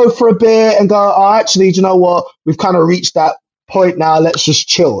to go for a bit and go, actually, do you know what? We've kind of reached that point now, let's just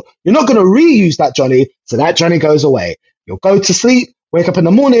chill. You're not going to reuse that Johnny, so that Johnny goes away. You'll go to sleep, wake up in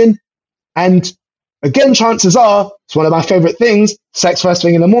the morning, and again, chances are, it's one of my favorite things, sex first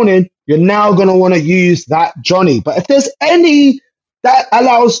thing in the morning, you're now going to want to use that Johnny. But if there's any that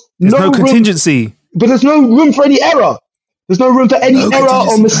allows no contingency, but there's no room for any error. There's no room for any error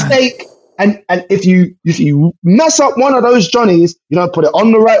or mistake. And if you mess up one of those Johnnies, you don't put it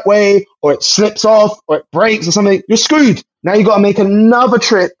on the right way, or it slips off, or it breaks or something, you're screwed. Now you got to make another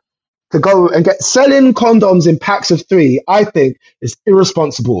trip to go and selling condoms in packs of 3. I think is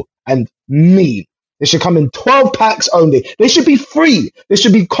irresponsible and mean. They should come in 12 packs only. They should be free. There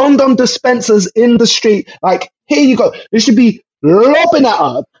should be condom dispensers in the street. Like, here you go. They should be lobbing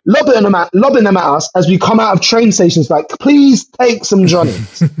them at us as we come out of train stations. Like, please take some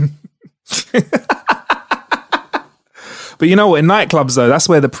Johnnies. But you know what? In nightclubs, though, that's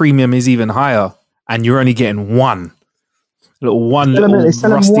where the premium is even higher, and you're only getting one little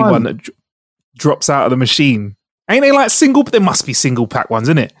rusty one that drops out of the machine. Ain't they like single? There must be single pack ones,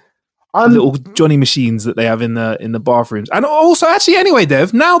 isn't it? Little Johnny machines that they have in the bathrooms. And also, actually, anyway,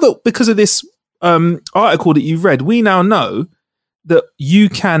 Dev, now that because of this article that you've read, we now know that you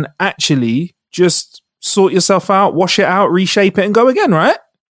can actually just sort yourself out, wash it out, reshape it, and go again, right?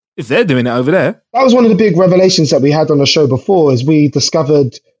 If they're doing it over there. That was one of the big revelations that we had on the show before, is we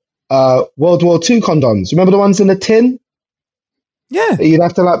discovered World War II condoms. Remember the ones in the tin? Yeah. You'd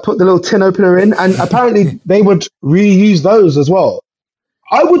have to put the little tin opener in, and apparently they would reuse those as well.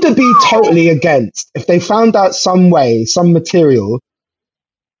 I wouldn't be totally against if they found out some way, some material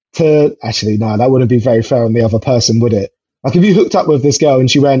to... Actually, no, that wouldn't be very fair on the other person, would it? Like if you hooked up with this girl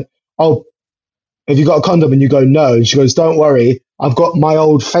and she went, oh, have you got a condom? And you go, no. And she goes, don't worry, I've got my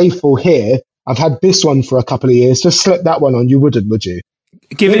old faithful here. I've had this one for a couple of years. Just slip that one on. You wouldn't, would you?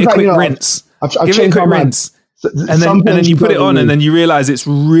 Give it a quick rinse. I've Give it a quick rinse. And then you put it on and then you realize it's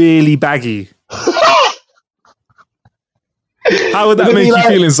really baggy. How would that make you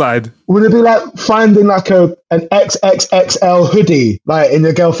feel inside? Would it be like finding like an XXXL hoodie like in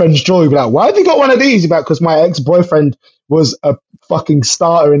your girlfriend's drawer? You'd be like, why have you got one of these? You'd be like, because my ex-boyfriend was a fucking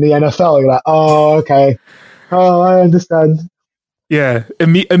starter in the NFL. You're like, oh, okay. Oh, I understand. Yeah.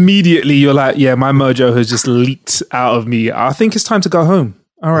 Immediately you're like, yeah, my mojo has just leaked out of me. I think it's time to go home.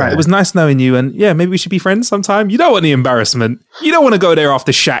 All right. Yeah. It was nice knowing you. And yeah, maybe we should be friends sometime. You don't want the embarrassment. You don't want to go there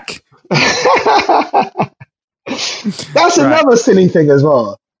after Shaq. That's another silly thing as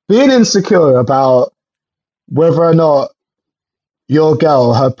well. Being insecure about whether or not your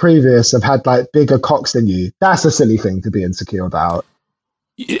girl, her previous, have had like bigger cocks than you. That's a silly thing to be insecure about.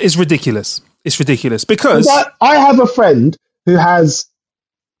 It's ridiculous. It's ridiculous because I have a friend who has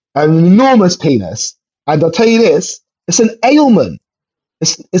an enormous penis, and I'll tell you this: it's an ailment.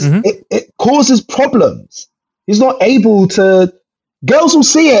 It causes problems. He's not able to. Girls will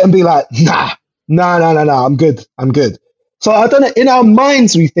see it and be like, nah, I'm good. So I don't know. In our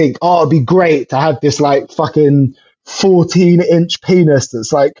minds, we think, oh, it'd be great to have this like fucking 14-inch penis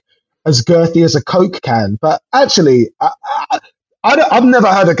that's like as girthy as a Coke can. But actually, I've never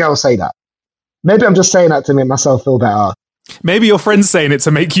heard a girl say that. Maybe I'm just saying that to make myself feel better. Maybe your friend's saying it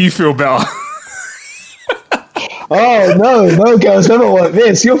to make you feel better. Oh, no, girls never want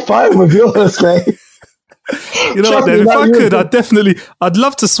this. You're fine with yours, mate. You know what, then? If I could, I'd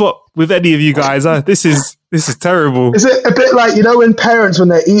love to swap with any of you guys. This is terrible. Is it a bit like, you know, when parents, when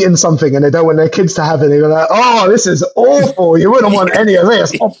they're eating something and they don't want their kids to have it, they're like, oh, this is awful. You wouldn't want any of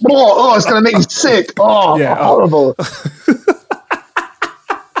this. Oh, it's going to make you sick. Oh, yeah, horrible.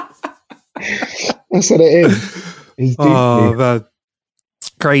 That's what it is. Oh, man.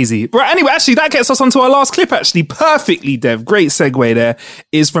 Crazy. Right, anyway, actually, that gets us onto our last clip, actually. Perfectly, Dev. Great segue there.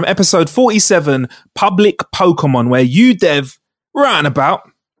 Is from episode 47, Public Pokemon, where you, Dev, ran about.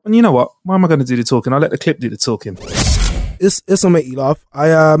 And you know what? Why am I going to do the talking? I'll let the clip do the talking. This'll make you laugh.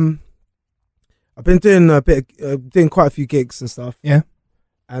 I've been doing doing quite a few gigs and stuff. Yeah.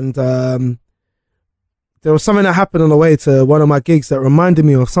 And there was something that happened on the way to one of my gigs that reminded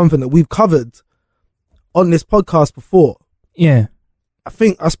me of something that we've covered on this podcast before. Yeah. I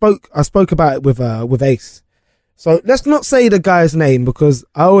think I spoke about it with Ace. So let's not say the guy's name, because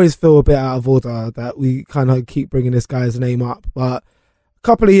I always feel a bit out of order that we kind of keep bringing this guy's name up. But a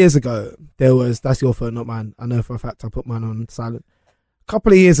couple of years ago, that's your phone, not mine. I know for a fact I put mine on silent. A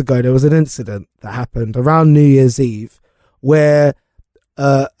couple of years ago, there was an incident that happened around New Year's Eve where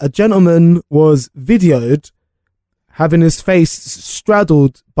a gentleman was videoed having his face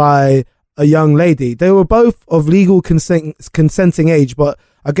straddled by a young lady. They were both of legal consenting age, but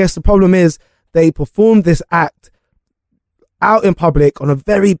I guess the problem is they performed this act out in public on a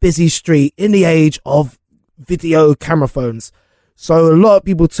very busy street in the age of video camera phones. So a lot of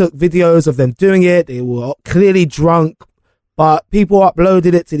people took videos of them doing it. They were clearly drunk, but people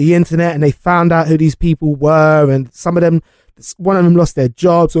uploaded it to the internet and they found out who these people were, and one of them lost their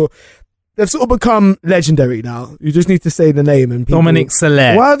jobs, or they've sort of become legendary now. You just need to say the name and people... Dominic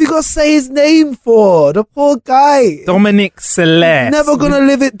Soler. Why have you got to say his name for? The poor guy. Dominic Soler. Never going to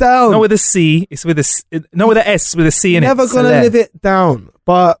live it down. Not with a C. It's with a... Not with an S, with a C in Never it. Never going to live it down.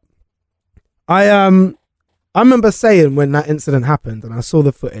 But I remember saying when that incident happened and I saw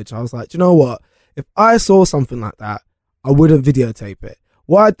the footage, I was like, do you know what? If I saw something like that, I wouldn't videotape it.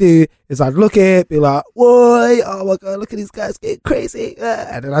 What I'd do is I'd look at it, be like, whoa, oh my God, look at these guys getting crazy.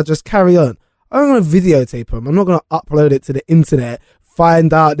 And then I'd just carry on. I'm going to videotape them. I'm not going to upload it to the internet,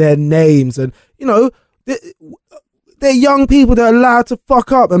 find out their names. And, you know, they're young people. They're allowed to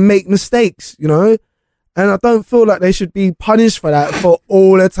fuck up and make mistakes, you know. And I don't feel like they should be punished for that for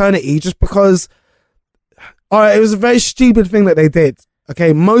all eternity just because, all right, it was a very stupid thing that they did.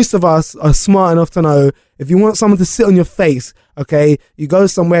 Okay, most of us are smart enough to know if you want someone to sit on your face, okay, you go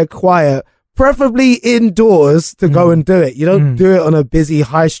somewhere quiet, preferably indoors, to go and do it. You don't do it on a busy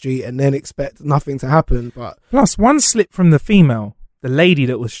high street and then expect nothing to happen. But plus, one slip from the female, the lady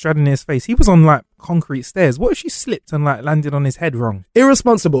that was straddling his face, he was on like concrete stairs. What if she slipped and like landed on his head wrong?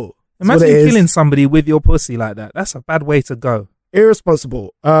 Irresponsible. Imagine killing somebody with your pussy like that. That's a bad way to go.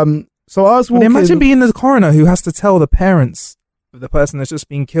 Irresponsible. So I was walking... Imagine being the coroner who has to tell the parents of the person that's just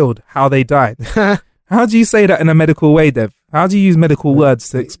been killed how they died. How do you say that in a medical way, Dev? How do you use medical words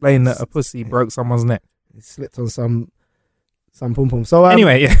to explain that a pussy broke someone's neck? It slipped on some pom pom. So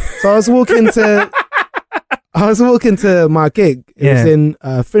anyway, yeah. So I was walking to my gig. It was in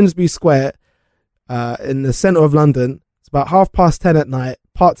Finsbury Square, in the centre of London. It's about 10:30 at night.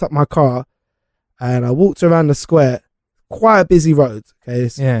 Parked up my car, and I walked around the square. Quite a busy road. Okay,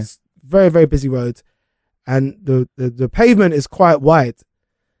 it's very, very busy road, and the pavement is quite wide.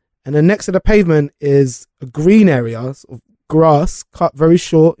 And then next to the pavement is a green area of grass, cut very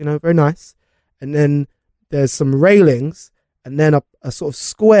short, you know, very nice. And then there's some railings, and then a sort of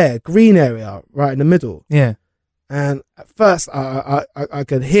square green area right in the middle. Yeah. And at first, I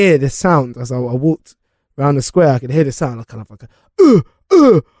could hear this sound as I walked around the square. I could hear the sound, like kind of like a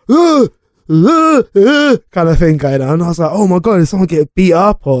kind of thing going on. And I was like, oh my God, did someone get beat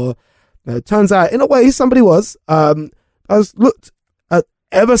up? Or it turns out, in a way, somebody was. I looked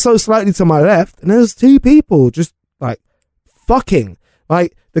ever so slightly to my left, and there's two people just like fucking.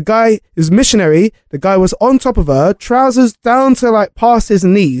 Like, the guy is missionary. The guy was on top of her, trousers down to like past his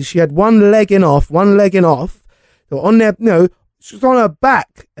knees. She had one leg in off. They were on their, you know, she was on her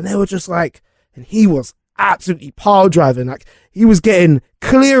back, and they were just like and he was absolutely pile driving. Like, he was getting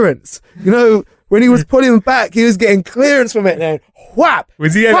clearance. You know, when he was pulling back, he was getting clearance from it. And then whap.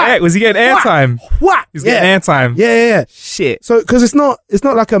 Was he getting airtime? Whap. He was getting airtime. Yeah. Shit. So, because it's not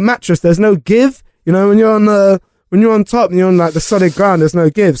like a mattress. There's no give. You know, when you're on top and you're on like the solid ground, there's no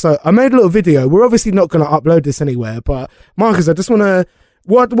give. So I made a little video. We're obviously not going to upload this anywhere, but Marcus, I just want to.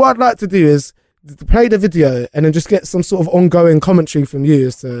 What I'd like to do is play the video and then just get some sort of ongoing commentary from you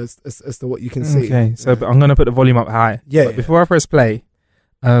as to what you can see. Okay, so I'm going to put the volume up high. Yeah. But before I press play,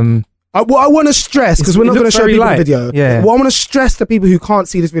 what I want to stress, because we're not going to show people the video. Yeah. What I want to stress to people who can't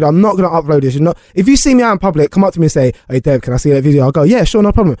see this video, I'm not going to upload this. If you see me out in public, come up to me and say, "Hey, Dev, can I see that video?" I'll go, "Yeah, sure,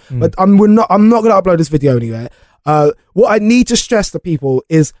 no problem." But I'm not going to upload this video anywhere. What I need to stress to people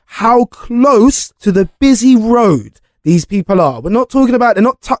is how close to the busy road these people are. We're not talking about, they're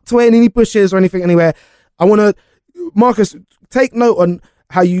not tucked away in any bushes or anything anywhere. I want to, Marcus, take note on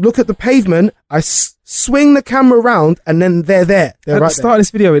how you look at the pavement. I swing the camera around and then they're there. They're at right the start there. of this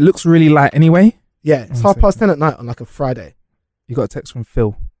video, it looks really light anyway. Yeah, it's 10:30 at night on like a Friday. You got a text from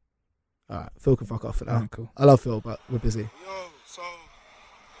Phil. Alright, Phil can fuck off for now. Alright, cool. I love Phil, but we're busy. Yo, so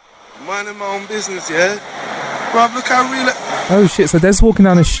minding my own business, yeah. Bruv, look how real. Oh shit! So Des walking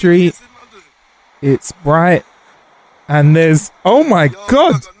down the street. It's bright, and there's my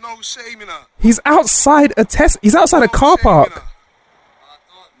god. No shame, you know. He's outside a test. He's outside a car park.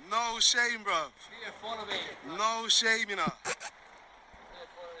 No shame, bruv. No shame, you know.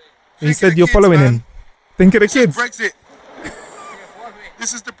 He said you're following him. Think of the kids. Brexit.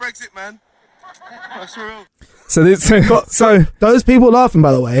 This is the Brexit, man. That's real. So Those people laughing,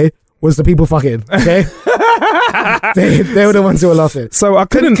 by the way, was the people fucking, okay? they were the ones who were laughing. So I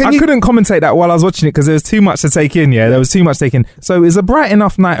couldn't commentate that while I was watching it because there was too much to take in. Yeah, there was too much taken. So it's a bright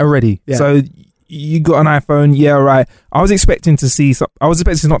enough night already. Yeah. So you got an iPhone, yeah, right. I was expecting not to see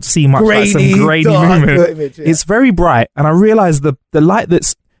much like some grainy movement. Image, yeah. It's very bright, and I realised the light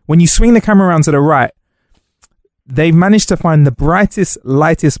that's when you swing the camera around to the right, they've managed to find the brightest,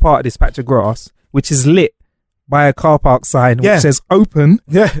 lightest part of this patch of grass, which is lit by a car park sign which says open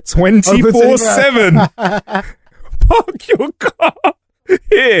 24/7. Park your car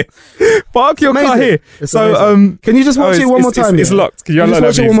here. Park your car here. It's so amazing. Can you just watch it one more time? It's locked. Can you just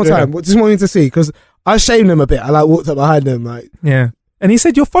watch it one more Yeah. time? Just want you to see, because I shamed them a bit. I like walked up behind them, like, yeah. And he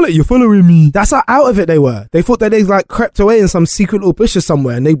said, you're following me. that's how out of it they were. They thought that they like crept away in some secret little bushes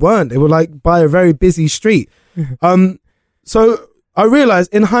somewhere, and they weren't. They were like by a very busy street. So I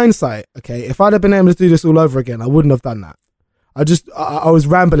realized in hindsight, okay, if I'd have been able to do this all over again, I wouldn't have done that. I was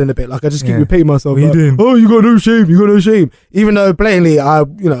rambling a bit, like I just keep repeating myself. What are you doing? Oh, you got no shame. Even though blatantly, You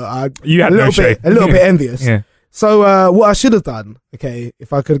had no shame. a little bit envious. Yeah. So what I should have done, okay,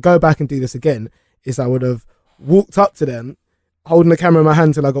 if I could go back and do this again, is I would have walked up to them, holding the camera in my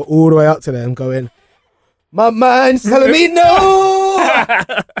hand till I got all the way up to them, going, "My mind's telling me no,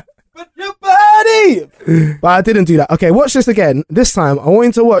 but your body." But I didn't do that. Okay, watch this again. This time, I want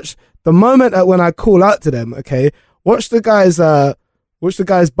you to watch the moment when I call out to them. Okay, watch the guys'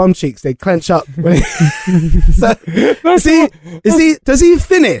 bum cheeks. They clench up. When does he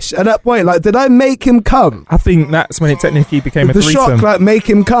finish at that point? Like, did I make him come? I think that's when it technically became a The threesome. shock, like, make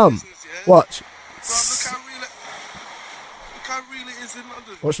him come. Watch. Bruv, look how real it is in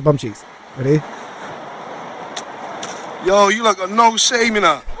London. Watch the bum cheeks. Ready? Yo, you like got no shame, you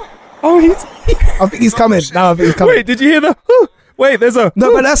know. Oh, I think he's coming. No, I think he's coming. Wait, did you hear the? Wait, there's a.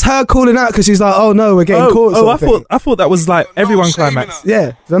 No, but that's her calling out because she's like, "Oh no, we're getting caught." I thought that was like everyone climax.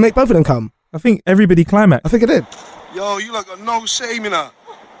 Yeah, did I make both of them come? I think everybody climax. I think I did. Yo, you like got no shame, you know.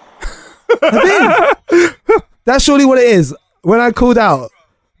 I did. That's surely what it is. When I called out,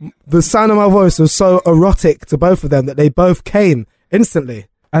 the sound of my voice was so erotic to both of them that they both came instantly.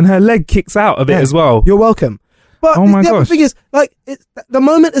 And her leg kicks out a bit as well. You're welcome. But Oh my the other gosh. thing is, like, the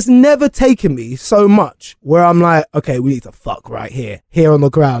moment has never taken me so much where I'm like, okay, we need to fuck right here on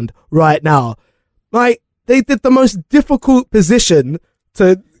the ground, right now. Like, they did the most difficult position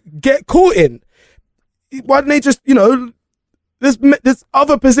to get caught in. Why didn't they just, there's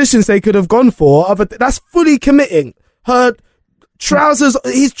other positions they could have gone for. That's fully committing. His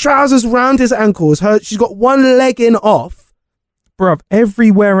trousers round his ankles. She's got one leg in off. Bruv,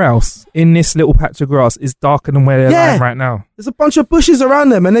 everywhere else in this little patch of grass is darker than where they're lying right now. There's a bunch of bushes around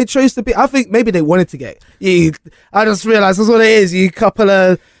them and they chose to be, I think maybe they wanted to get, I just realised that's what it is, you couple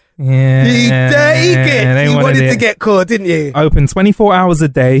of, Yeah. you dirty gits. they You wanted it. to get caught, didn't you? Open 24 hours a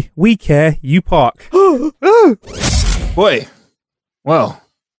day. We care. You park. Boy. Well.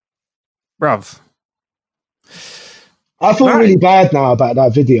 Bruv. I feel really bad now about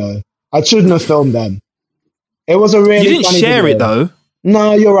that video. I shouldn't have filmed them. It was a really You didn't funny share video. it though.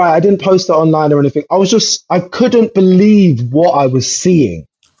 No, you're right. I didn't post it online or anything. I couldn't believe what I was seeing.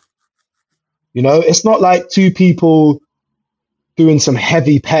 You know, it's not like two people doing some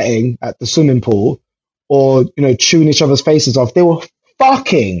heavy petting at the swimming pool or, you know, chewing each other's faces off. They were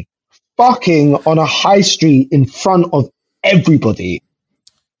fucking on a high street in front of everybody.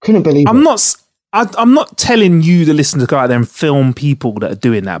 Couldn't believe it. I'm not telling you, the listener, to go out there and film people that are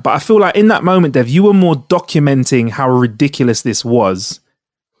doing that. But I feel like in that moment, Dev, you were more documenting how ridiculous this was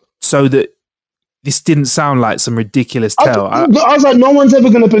so that this didn't sound like some ridiculous tale. I was like, no one's ever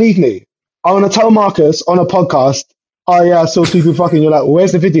going to believe me. I want to tell Marcus on a podcast, oh yeah, I saw people fucking. You're like, well,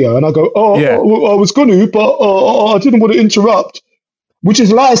 where's the video? And I go, I was going to, but I didn't want to interrupt. Which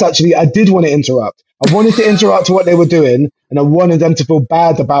is lies, actually. I did want to interrupt. I wanted to interrupt what they were doing, and I wanted them to feel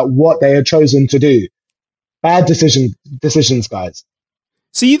bad about what they had chosen to do. Bad decisions, guys.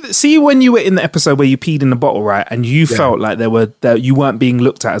 See, when you were in the episode where you peed in the bottle, right, and you felt like you weren't being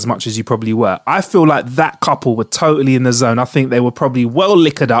looked at as much as you probably were. I feel like that couple were totally in the zone. I think they were probably well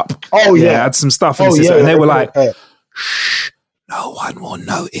liquored up. Oh yeah, had some stuff in the system, and they were like, "Shh, no one will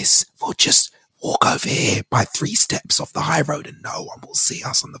notice. We'll just walk over here by 3 steps off the high road, and no one will see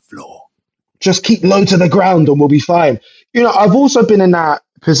us on the floor. Just keep low to the ground, and we'll be fine." You know, I've also been in that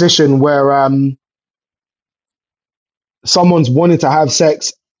position where someone's wanted to have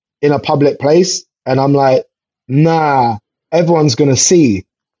sex in a public place, and I'm like, nah, everyone's going to see,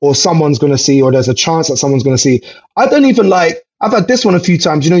 or someone's going to see, or there's a chance that someone's going to see. I don't even I've had this one a few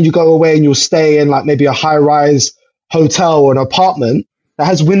times. You know, you go away and you'll stay in like maybe a high-rise hotel or an apartment that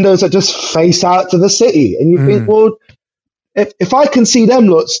has windows that just face out to the city. And you think, well, if I can see them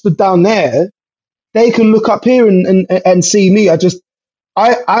lot stood down there, they can look up here and see me. I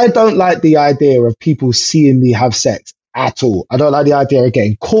don't like the idea of people seeing me have sex at all. I don't like the idea of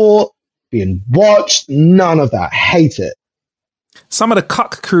getting caught, being watched, none of that. Hate it. Some of the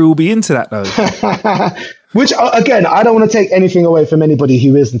cuck crew will be into that though. Which, again, I don't want to take anything away from anybody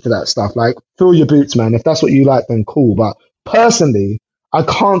who is into that stuff. Like, fill your boots, man. If that's what you like, then cool. But personally, I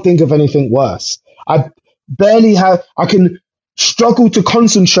can't think of anything worse. I can struggle to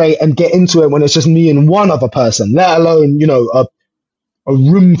concentrate and get into it when it's just me and one other person, let alone, you know, a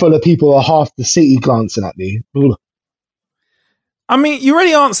room full of people or half the city glancing at me. Ugh. I mean, you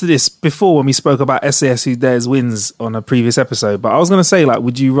already answered this before when we spoke about SAS Who Dares Wins on a previous episode, but I was going to say, like,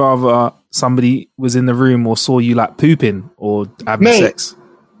 would you rather somebody was in the room or saw you, like, pooping or having sex?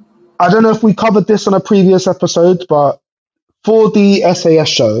 I don't know if we covered this on a previous episode, but for the SAS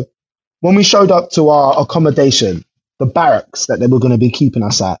show, when we showed up to our accommodation, the barracks that they were going to be keeping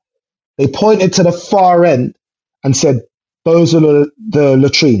us at, they pointed to the far end and said, those are the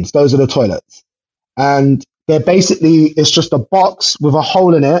latrines, those are the toilets. And they're basically, it's just a box with a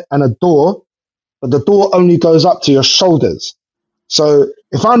hole in it and a door, but the door only goes up to your shoulders. So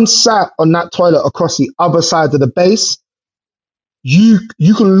if I'm sat on that toilet across the other side of the base, you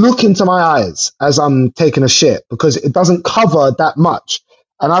can look into my eyes as I'm taking a shit because it doesn't cover that much.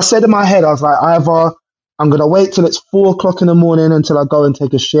 And I said in my head, I was like, either I'm going to wait till it's 4 o'clock in the morning until I go and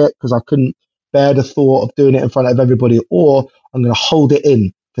take a shit because I couldn't bear the thought of doing it in front of everybody, or I'm going to hold it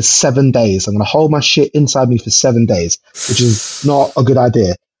in for 7 days. I'm going to hold my shit inside me for 7 days, which is not a good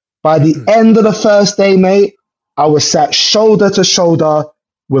idea. By the end of the first day, mate, I was sat shoulder to shoulder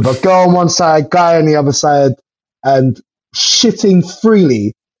with a girl on one side, guy on the other side, and shitting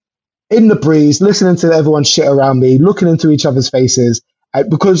freely in the breeze, listening to everyone shit around me, looking into each other's faces,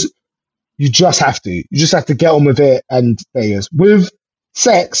 because you just have to. You just have to get on with it, and there it is. With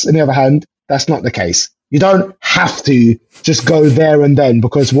sex, on the other hand, that's not the case. You don't have to just go there and then,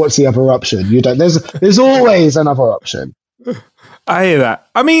 because what's the other option? You don't. There's always another option. I hear that.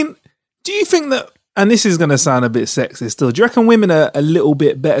 I mean, do you think that, and this is going to sound a bit sexist still, do you reckon women are a little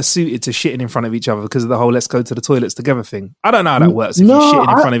bit better suited to shitting in front of each other because of the whole let's go to the toilets together thing? I don't know how that works if you're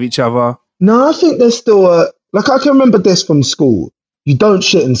shitting in front of each other. No, I think there's still I can remember this from school. You don't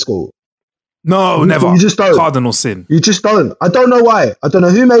shit in school. No, never. You just don't. Cardinal sin. You just don't. I don't know why. I don't know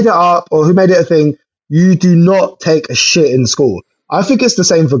who made it up or who made it a thing. You do not take a shit in school. I think it's the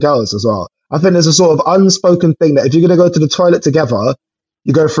same for girls as well. I think there's a sort of unspoken thing that if you're going to go to the toilet together,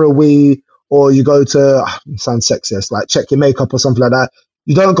 you go for a wee, or you go to, sounds sexist, like check your makeup or something like that.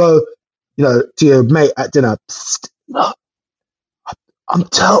 You don't go, to your mate at dinner. Psst, no, I'm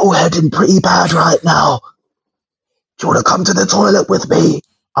turtle-heading pretty bad right now. Do you want to come to the toilet with me?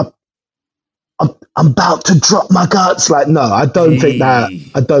 I'm about to drop my guts. Like, no, I don't think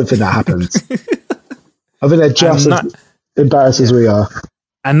that happens. I think they're just as embarrassed as we are.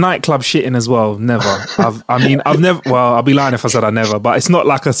 And nightclub shitting as well. Never. I've never. Well, I'll be lying if I said I never. But it's not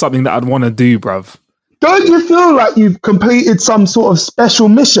like something that I'd want to do, bruv. don't you feel like you've completed some sort of special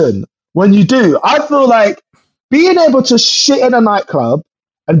mission when you do? I feel like being able to shit in a nightclub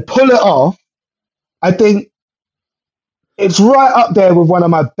and pull it off, I think it's right up there with one of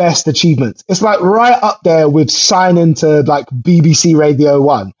my best achievements. It's like right up there with signing to like BBC Radio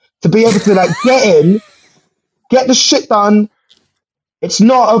 1. To be able to like get in, get the shit done. It's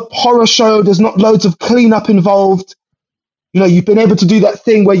not a horror show. There's not loads of cleanup involved. You know, you've been able to do that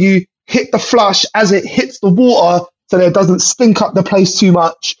thing where you hit the flush as it hits the water so that it doesn't stink up the place too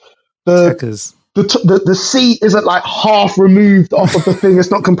much. The seat isn't like half removed off of the thing.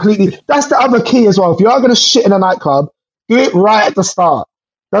 It's not completely. That's the other key as well. If you are going to shit in a nightclub, do it right at the start.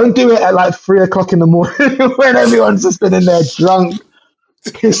 Don't do it at like 3 o'clock in the morning when everyone's just been in there drunk,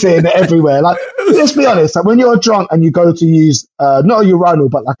 pissing everywhere. Like, let's be honest. Like when you're drunk and you go to use not a urinal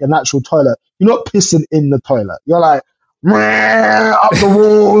but like an actual toilet, you're not pissing in the toilet. You're like up the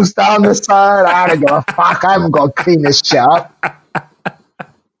walls, down the side. I don't give a fuck. I haven't got to clean this shit up.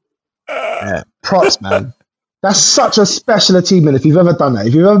 Yeah, props, man. That's such a special achievement if you've ever done that.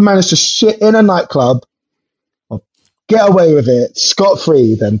 If you've ever managed to shit in a nightclub or get away with it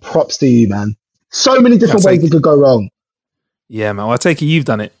scot-free, then props to you, man. So many different ways it could go wrong. Yeah, man. Well, I take it you've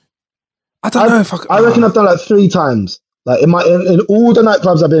done it. I don't know if I reckon I've done it like 3 times. Like in all the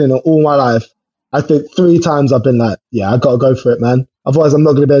nightclubs I've been in all my life, I think 3 times I've been like, yeah, I got to go for it, man. Otherwise, I'm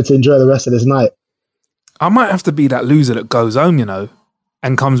not going to be able to enjoy the rest of this night. I might have to be that loser that goes home, you know,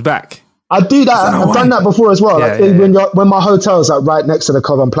 and comes back. I do that. I've done that before as well. When my hotel's like right next to the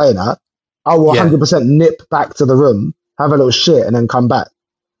club I'm playing at, I will 100% nip back to the room, have a little shit, and then come back.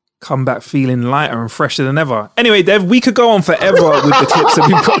 Come back feeling lighter and fresher than ever. Anyway, Dev, we could go on forever with the clips that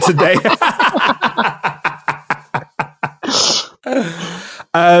we've got today.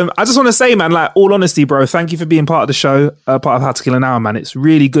 I just want to say, man, like, all honesty, bro, thank you for being part of the show, part of How to Kill an Hour, man. It's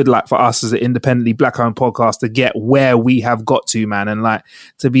really good, like, for us as an independently black-owned podcast to get where we have got to, man, and like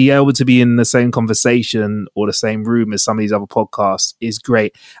to be able to be in the same conversation or the same room as some of these other podcasts is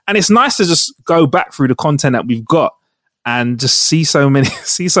great. And it's nice to just go back through the content that we've got and just see so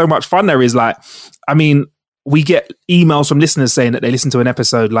much fun there is. Like, I mean, we get emails from listeners saying that they listen to an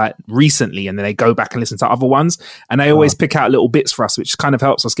episode like recently and then they go back and listen to other ones, and they always pick out little bits for us, which kind of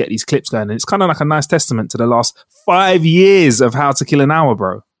helps us get these clips going. And it's kind of like a nice testament to the last 5 years of How to Kill an Hour,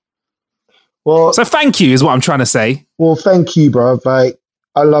 bro. Well, so thank you is what I'm trying to say. Well, thank you, bro. Like,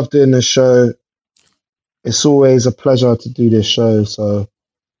 I love doing this show. It's always a pleasure to do this show. So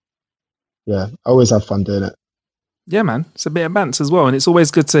yeah, I always have fun doing it. Yeah, man. It's a bit of bants as well. And it's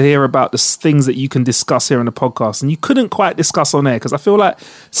always good to hear about the things that you can discuss here on the podcast and you couldn't quite discuss on air, because I feel like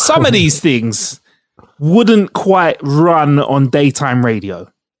some of these things wouldn't quite run on daytime radio.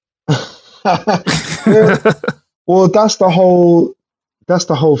 Well, that's the whole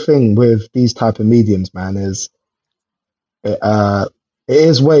thing with these type of mediums, man, is it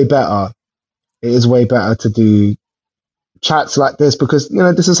is way better. It is way better to do chats like this because, you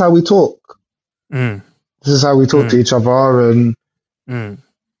know, this is how we talk. This is how we talk to each other. And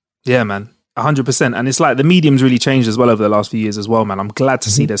yeah, man, 100%. And it's like the medium's really changed as well over the last few years as well, man. I'm glad to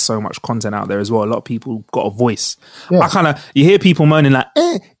see there's so much content out there as well. A lot of people got a voice. Yeah. You hear people moaning like,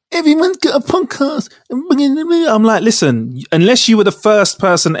 everyone's got a podcast. I'm like, listen, unless you were the first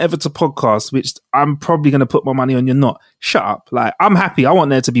person ever to podcast, which I'm probably going to put my money on you're not, shut up. Like, I'm happy. I want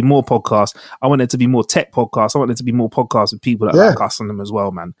there to be more podcasts. I want there to be more tech podcasts. I want there to be more podcasts with people that like us on them as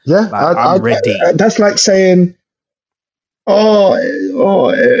well, man. Yeah, like, I'm ready. That's like saying,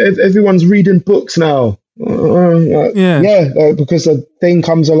 everyone's reading books now. Because a thing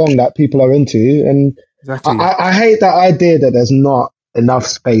comes along that people are into. And exactly. I hate that idea that there's not enough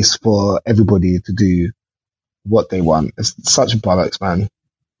space for everybody to do what they want. It's such bollocks, man.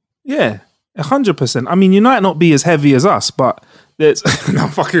 Yeah, 100%. I mean, you might not be as heavy as us, but there's no,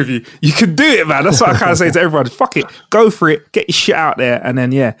 fuck with you. You can do it, man. That's what I kind of say to everyone. Fuck it, go for it, get your shit out there, and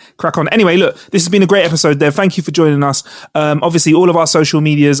then crack on. Anyway, look, this has been a great episode, Dev. Thank you for joining us. Obviously, all of our social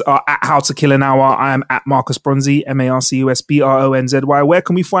medias are at How to Kill an Hour. I am at Marcus Bronzy, MarcusBronzy. Where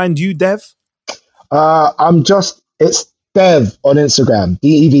can we find you, Dev? It's Dev on Instagram,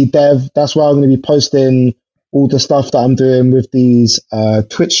 DEV Dev. That's where I'm going to be posting all the stuff that I'm doing with these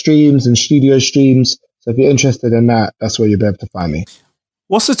Twitch streams and studio streams. So if you're interested in that, that's where you'll be able to find me.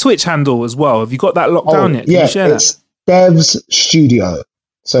 What's the Twitch handle as well? Have you got that locked down yet? Can you share it's that? Dev's Studio.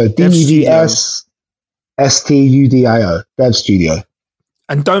 So DEVS STUDIO, Dev Studio.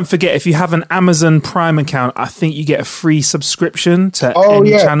 And don't forget, if you have an Amazon Prime account, I think you get a free subscription to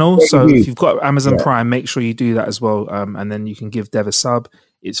any channel. So if you've got Amazon Prime, make sure you do that as well. And then you can give Dev a sub.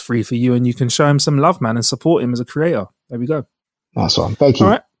 It's free for you and you can show him some love, man, and support him as a creator. There we go. Nice one. Thank you.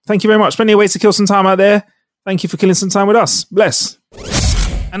 All right. Thank you very much. Plenty of ways to kill some time out there. Thank you for killing some time with us. Bless.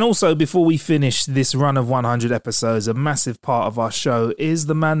 And also, before we finish this run of 100 episodes, a massive part of our show is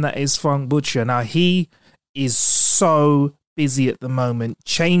the man that is Funk Butcher. Now, he is so busy at the moment,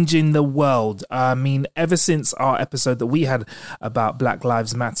 changing the world. I mean, ever since our episode that we had about Black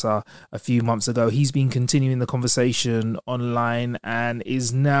Lives Matter a few months ago, he's been continuing the conversation online and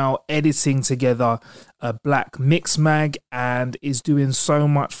is now editing together a Black Mix Mag and is doing so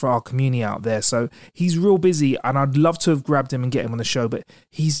much for our community out there. So he's real busy, and I'd love to have grabbed him and get him on the show, but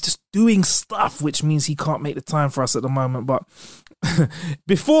he's just doing stuff, which means he can't make the time for us at the moment. But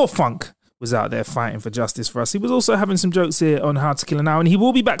before Funk was out there fighting for justice for us, he was also having some jokes here on How to Kill an Hour, and he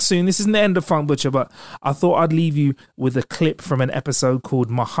will be back soon. This isn't the end of Funk Butcher, but I thought I'd leave you with a clip from an episode called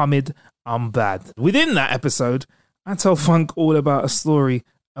Muhammad, I'm Bad. Within that episode, I tell Funk all about a story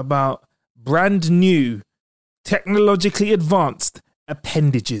about brand new, technologically advanced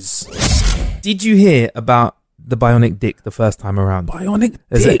appendages. Did you hear about the bionic dick the first time around? Bionic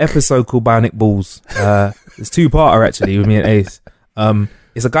There's dick? an episode called Bionic Balls. It's two-parter, actually, with me and Ace.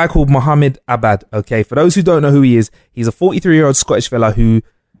 It's a guy called Muhammad Abad. Okay, for those who don't know who he is, he's a 43-year-old Scottish fella who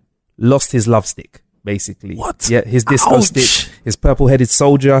lost his love stick, basically. What? Yeah, his disco Ouch. stick, his purple-headed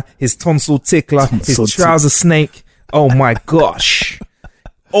soldier, his tonsil tickler, his trouser snake. Oh my gosh.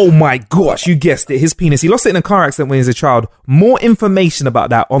 Oh my gosh, you guessed it, his penis. He lost it in a car accident when he was a child. More information about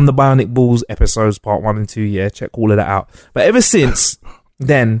that on the Bionic Balls episodes, part 1 and 2. Yeah, check all of that out. But ever since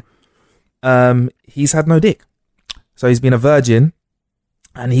then, he's had no dick. So he's been a virgin.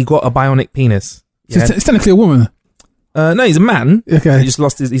 And he got a bionic penis. Yeah. So it's technically a woman. No, he's a man. Okay. He just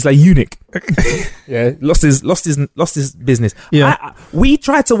lost his. He's like eunuch. Yeah, lost his business. Yeah. We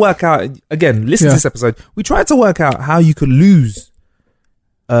tried to work out again. Listen to this episode. We tried to work out how you could lose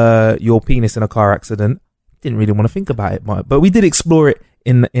your penis in a car accident. Didn't really want to think about it, but we did explore it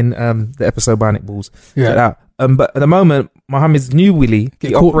in the episode Bionic Balls. Yeah. Check it out. But at the moment, Mohammed's new willy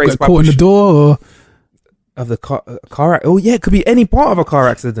Get caught in the door or of the car. Oh yeah, it could be any part of a car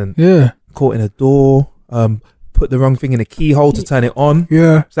accident. Yeah, caught in a door. Put the wrong thing in a keyhole to turn it on.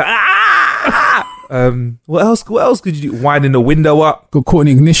 Yeah. So, what else? What else could you do? Winding the window up. Got caught in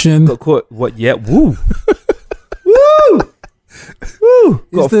ignition. Got caught. What? Yeah. Woo. Woo. Woo.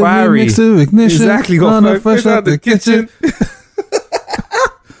 Got It's the fiery. remix to ignition. Exactly. Got Running fresh out the kitchen.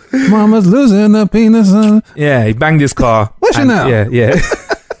 Mama's losing her penis. Yeah, he banged his car. Where's she now? Yeah, yeah.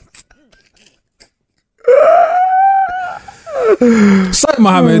 Sorry,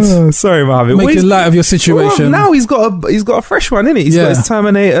 Mohammed. Sorry, Mohammed. Making light of your situation. Well, now he's got a fresh one, innit? He's got his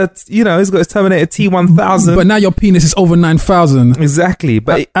Terminator. He's got his Terminator T1000. But now your penis is over 9,000. Exactly.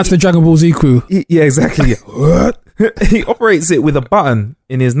 But that's the Dragon Ball Z crew. Yeah, exactly. What? He operates it with a button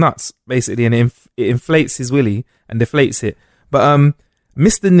in his nuts, basically, and it inflates his willy and deflates it. But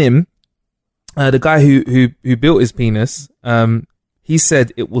Mr. Nim, the guy who built his penis, he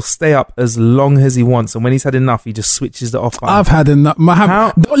said it will stay up as long as he wants, and when he's had enough, he just switches it off. I've had enough.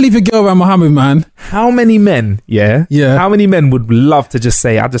 Don't leave your girl around Mohammed, man. How many men? Yeah. How many men would love to just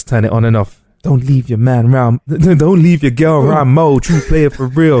say, "I just turn it on and off"? Don't leave your man around. Don't leave your girl around Mo. True player for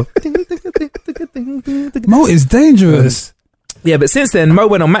real. Mo is dangerous. Yeah, but since then, Mo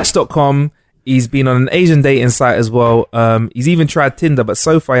went on Match.com. He's been on an Asian dating site as well. He's even tried Tinder, but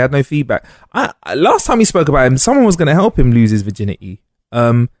so far he had no feedback. Last time he spoke about him, someone was going to help him lose his virginity.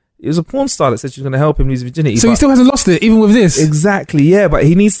 It was a porn star that said she was going to help him lose his virginity. So he still hasn't lost it, even with this? Exactly, yeah. But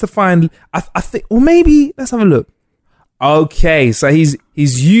he needs to find... I think... Or maybe... Let's have a look. Okay, so he's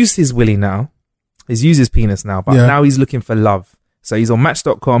used his willy now. He's used his penis now, but now he's looking for love. So he's on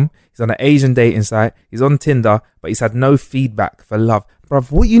Match.com. He's on an Asian dating site. He's on Tinder, but he's had no feedback for love. Bruv,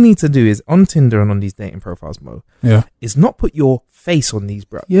 what you need to do is on Tinder and on these dating profiles, Mo, is not put your face on these,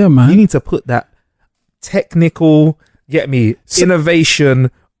 bro. Yeah, man. You need to put that technical, innovation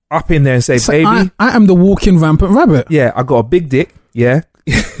up in there and say, baby. I am the walking rampant rabbit. Yeah, I got a big dick. Yeah.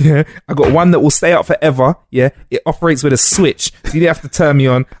 Yeah. I got one that will stay up forever. Yeah. It operates with a switch. So you don't have to turn me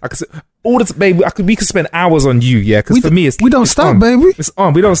on. I could baby, we could spend hours on you. Yeah. Because for me, we don't stop, on. Baby. It's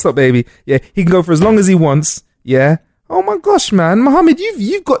on. We don't stop, baby. Yeah. He can go for as long as he wants. Yeah. Oh my gosh, man. Mohammed,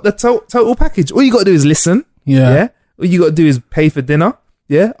 you've got the total package. All you got to do is listen. Yeah. All you got to do is pay for dinner.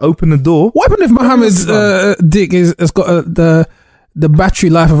 Yeah. Open the door. What happened if Mohammed's dick has got the battery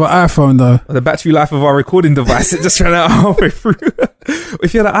life of an iPhone, though? The battery life of our recording device. It just ran out halfway through.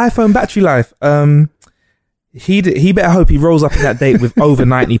 If you had an iPhone battery life, he better hope he rolls up in that date with over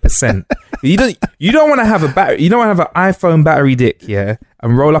 90%. You don't want to have a battery. You don't want to have an iPhone battery dick, yeah,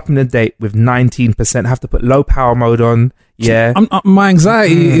 and roll up in the date with 19%. Have to put low power mode on. Yeah. My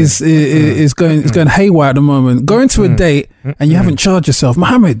anxiety is going haywire at the moment. Going to a date and you haven't charged yourself.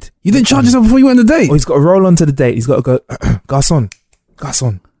 Mohammed, you didn't charge yourself before you went on the date. Or he's got to roll onto the date. He's got to go, garçon,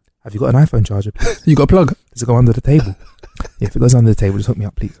 have you got an iPhone charger, please? You got a plug? Does it go under the table? Yeah, if it goes under the table, just hook me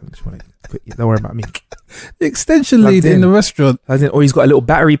up, please. I just want to, don't worry about me. The extension lead in the restaurant. Or he's got a little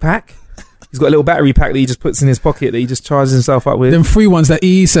battery pack. He's got a little battery pack that he just puts in his pocket that he just charges himself up with. Them free ones that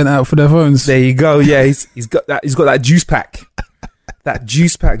EE sent out for their phones. There you go. Yeah, he's got that. He's got that juice pack. That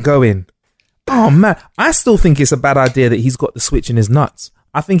juice pack going. Oh man, I still think it's a bad idea that he's got the switch in his nuts.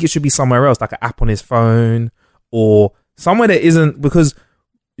 I think it should be somewhere else, like an app on his phone or somewhere that isn't, because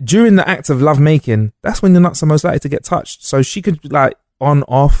during the act of lovemaking, that's when the nuts are most likely to get touched. So she could like on,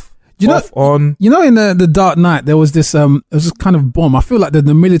 off. On. You know, in the Dark Knight, there was this it was this kind of bomb. I feel like the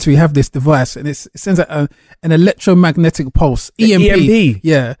military have this device, and it sends out an electromagnetic pulse, EMP.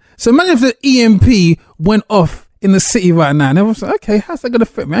 Yeah. So imagine if the EMP went off in the city right now, and everyone's like, okay, how's that going to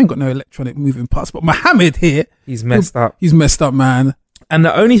affect me? I ain't got no electronic moving parts, but Mohammed here, he's messed up. He's messed up, man. And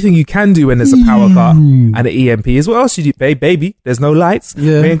the only thing you can do when there's a power cut and an EMP is, what else you do? Baby, there's no lights.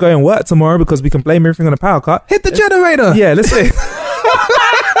 Yeah. We ain't going to work tomorrow because we can blame everything on a power cut. Hit the generator. Yeah, let's see.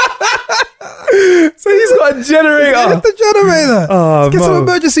 So he's got a generator. Hit the generator. Oh, let's get some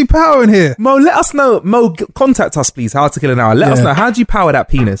emergency power in here. Mo, let us know. Mo, contact us, please. How to Kill an Hour. Let us know. How do you power that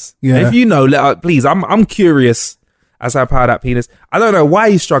penis? Yeah. And if you know, please. I'm curious as I power that penis. I don't know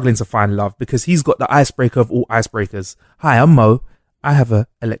why he's struggling to find love, because he's got the icebreaker of all icebreakers. Hi, I'm Mo. I have a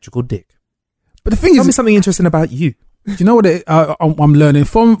electrical dick. But the thing Tell me something interesting about you. Do you know what I'm learning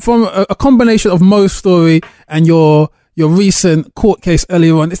from a combination of Mo's story and your recent court case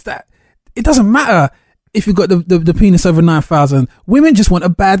earlier on? It's that it doesn't matter if you got the penis over 9,000. Women just want a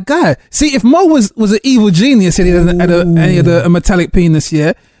bad guy. See, if Mo was an evil genius and he had a metallic penis,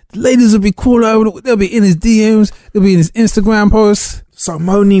 yeah, the ladies would be cool. They'll be in his DMs. They'll be in his Instagram posts. So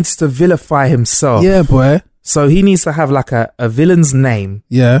Mo needs to vilify himself. Yeah, boy. So he needs to have like a villain's name,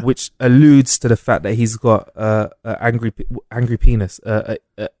 yeah, which alludes to the fact that he's got a angry penis,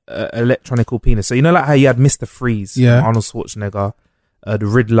 electronical penis. So you know, like how you had Mr. Freeze, yeah, Arnold Schwarzenegger, the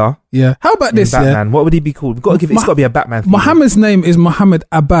Riddler, yeah. How about this, Batman? Yeah? What would he be called? We've got to give it. It's got to be a Batman theme. Muhammad's name is Muhammad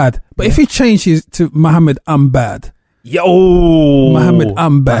Abad, but if he changes to Muhammad Ambad. Muhammad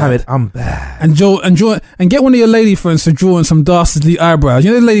Ambad. And draw and get one of your lady friends to draw in some dastardly eyebrows.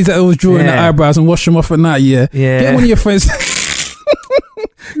 You know the ladies that always draw in the eyebrows and wash them off at night, yeah? Get one of your friends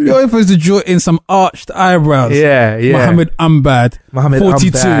to draw in some arched eyebrows. Yeah. Muhammad Ambad.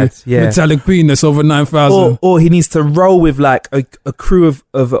 42. Ambad, yeah. Metallic penis over 9,000. Or he needs to roll with like a crew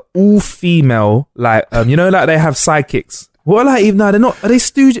of all female, like you know, like they have sidekicks. What are like even now? They're not. Are they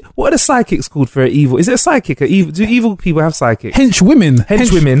stooge? What are the psychics called for evil? Is it a psychic? Do evil people have psychics? Henchwomen.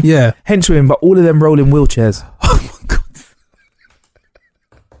 Henchwomen. Yeah. Henchwomen, but all of them roll in wheelchairs. Oh my god.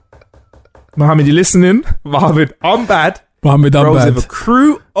 Mohammed, you listening? Mohammed, I'm bad. Mohammed, I'm rolls bad. with a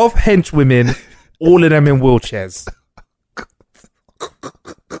crew of henchwomen, all of them in wheelchairs.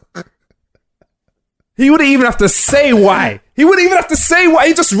 He wouldn't even have to say why. He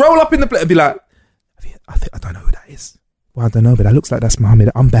He'd just roll up in the plate and be like, I don't know who that is. Well, I don't know, but that looks like that's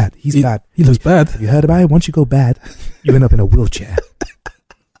Mohammed. I'm bad. He's bad. He looks bad. Have you heard about it? Once you go bad, you end up in a wheelchair.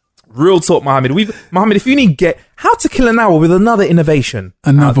 Real talk, Mohammed. Mohammed, if you need How to Kill an Hour with another innovation.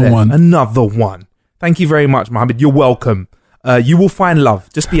 Another one. Thank you very much, Mohammed. You're welcome. You will find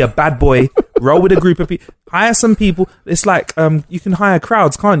love. Just be a bad boy. Roll with a group of people. Hire some people. It's like you can hire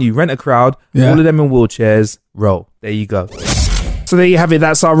crowds, can't you? Rent a crowd. Yeah. All of them in wheelchairs. Roll. There you go. So there you have it.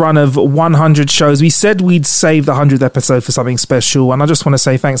 That's our run of 100 shows. We said we'd save the 100th episode for something special. And I just want to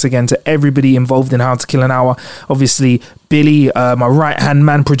say thanks again to everybody involved in How to Kill an Hour. Obviously, Billy, my right-hand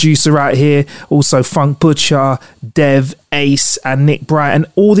man producer out here. Also, Funk Butcher, Dev, Ace, and Nick Bright. And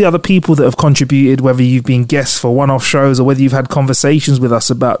all the other people that have contributed, whether you've been guests for one-off shows or whether you've had conversations with us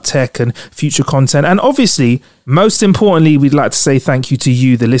about tech and future content. And obviously, most importantly, we'd like to say thank you to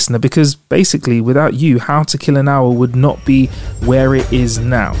you, the listener, because basically, without you, How to Kill an Hour would not be where it is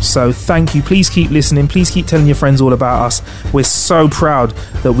now. So thank you. Please keep listening. Please keep telling your friends all about us. We're so proud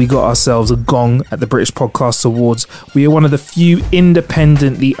that we got ourselves a gong at the British Podcast Awards. We are one of the few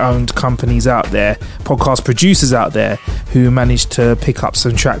independently owned companies out there, podcast producers out there, who managed to pick up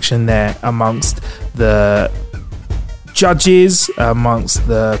some traction there amongst the judges, amongst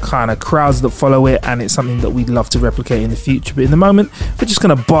the kind of crowds that follow it, and it's something that we'd love to replicate in the future. But in the moment, we're just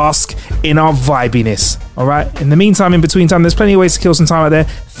going to bask in our vibiness. All right. In the meantime, in between time, there's plenty of ways to kill some time out there.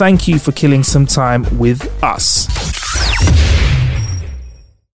 Thank you for killing some time with us.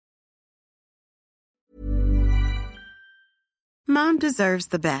 Mom deserves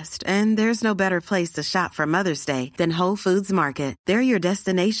the best, and there's no better place to shop for Mother's Day than Whole Foods Market. They're your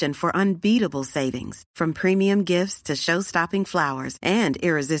destination for unbeatable savings, from premium gifts to show-stopping flowers and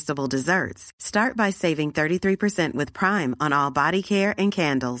irresistible desserts. Start by saving 33% with Prime on all body care and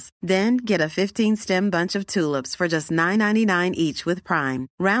candles. Then get a 15-stem bunch of tulips for just $9.99 each with Prime.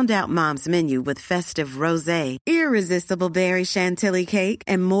 Round out Mom's menu with festive rosé, irresistible berry chantilly cake,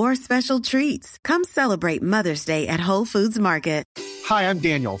 and more special treats. Come celebrate Mother's Day at Whole Foods Market. Hi, I'm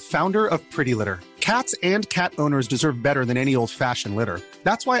Daniel, founder of Pretty Litter. Cats and cat owners deserve better than any old-fashioned litter.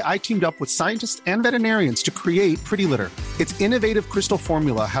 That's why I teamed up with scientists and veterinarians to create Pretty Litter. Its innovative crystal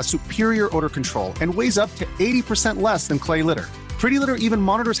formula has superior odor control and weighs up to 80% less than clay litter. Pretty Litter even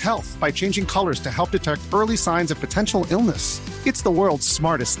monitors health by changing colors to help detect early signs of potential illness. It's the world's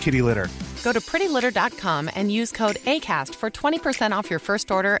smartest kitty litter. Go to prettylitter.com and use code ACAST for 20% off your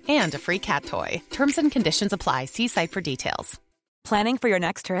first order and a free cat toy. Terms and conditions apply. See site for details. Planning for your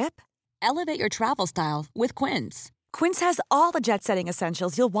next trip? Elevate your travel style with Quince. Quince has all the jet-setting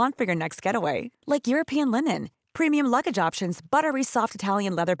essentials you'll want for your next getaway, like European linen, premium luggage options, buttery soft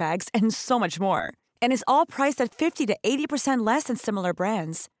Italian leather bags, and so much more. And is all priced at 50 to 80% less than similar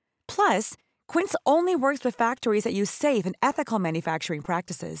brands. Plus, Quince only works with factories that use safe and ethical manufacturing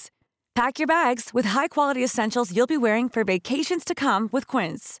practices. Pack your bags with high-quality essentials you'll be wearing for vacations to come with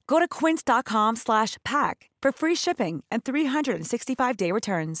Quince. Go to quince.com/pack for free shipping and 365-day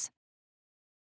returns.